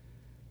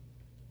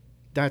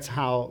 That's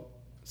how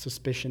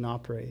suspicion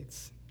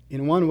operates.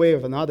 In one way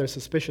or another,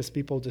 suspicious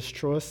people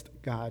distrust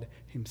God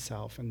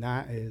himself, and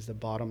that is the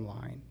bottom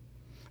line.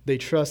 They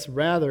trust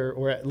rather,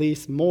 or at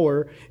least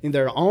more, in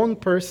their own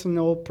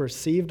personal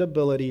perceived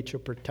ability to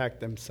protect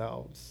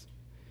themselves.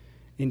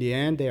 In the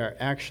end, they are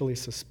actually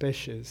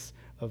suspicious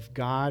of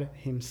God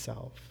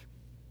himself.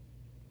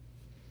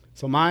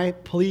 So my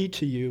plea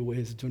to you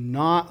is do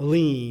not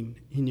lean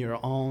in your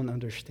own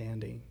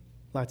understanding.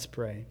 Let's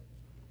pray.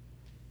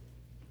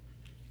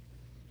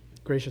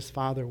 Gracious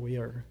Father, we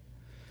are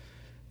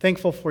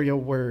thankful for your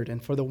word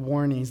and for the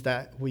warnings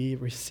that we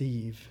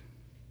receive.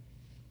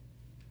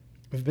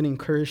 We've been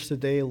encouraged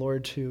today,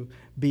 Lord, to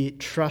be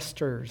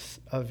trusters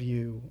of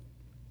you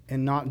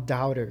and not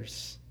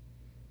doubters.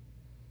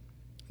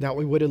 That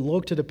we would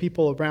look to the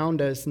people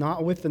around us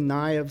not with an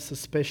eye of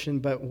suspicion,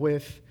 but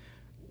with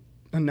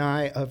an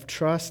eye of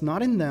trust,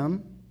 not in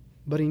them,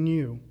 but in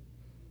you,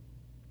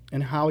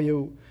 and how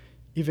you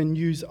even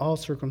use all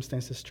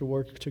circumstances to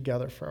work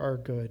together for our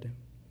good.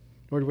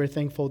 Lord, we're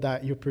thankful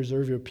that you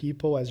preserve your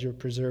people as you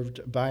preserved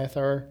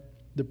Abiathar,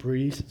 the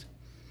priest.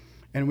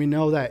 And we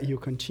know that you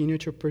continue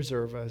to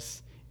preserve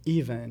us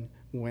even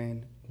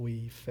when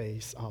we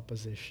face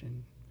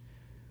opposition.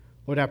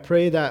 Lord, I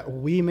pray that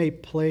we may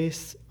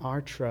place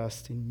our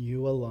trust in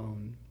you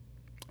alone.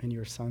 In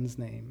your Son's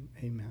name,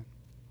 amen.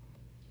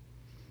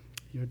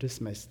 You're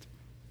dismissed.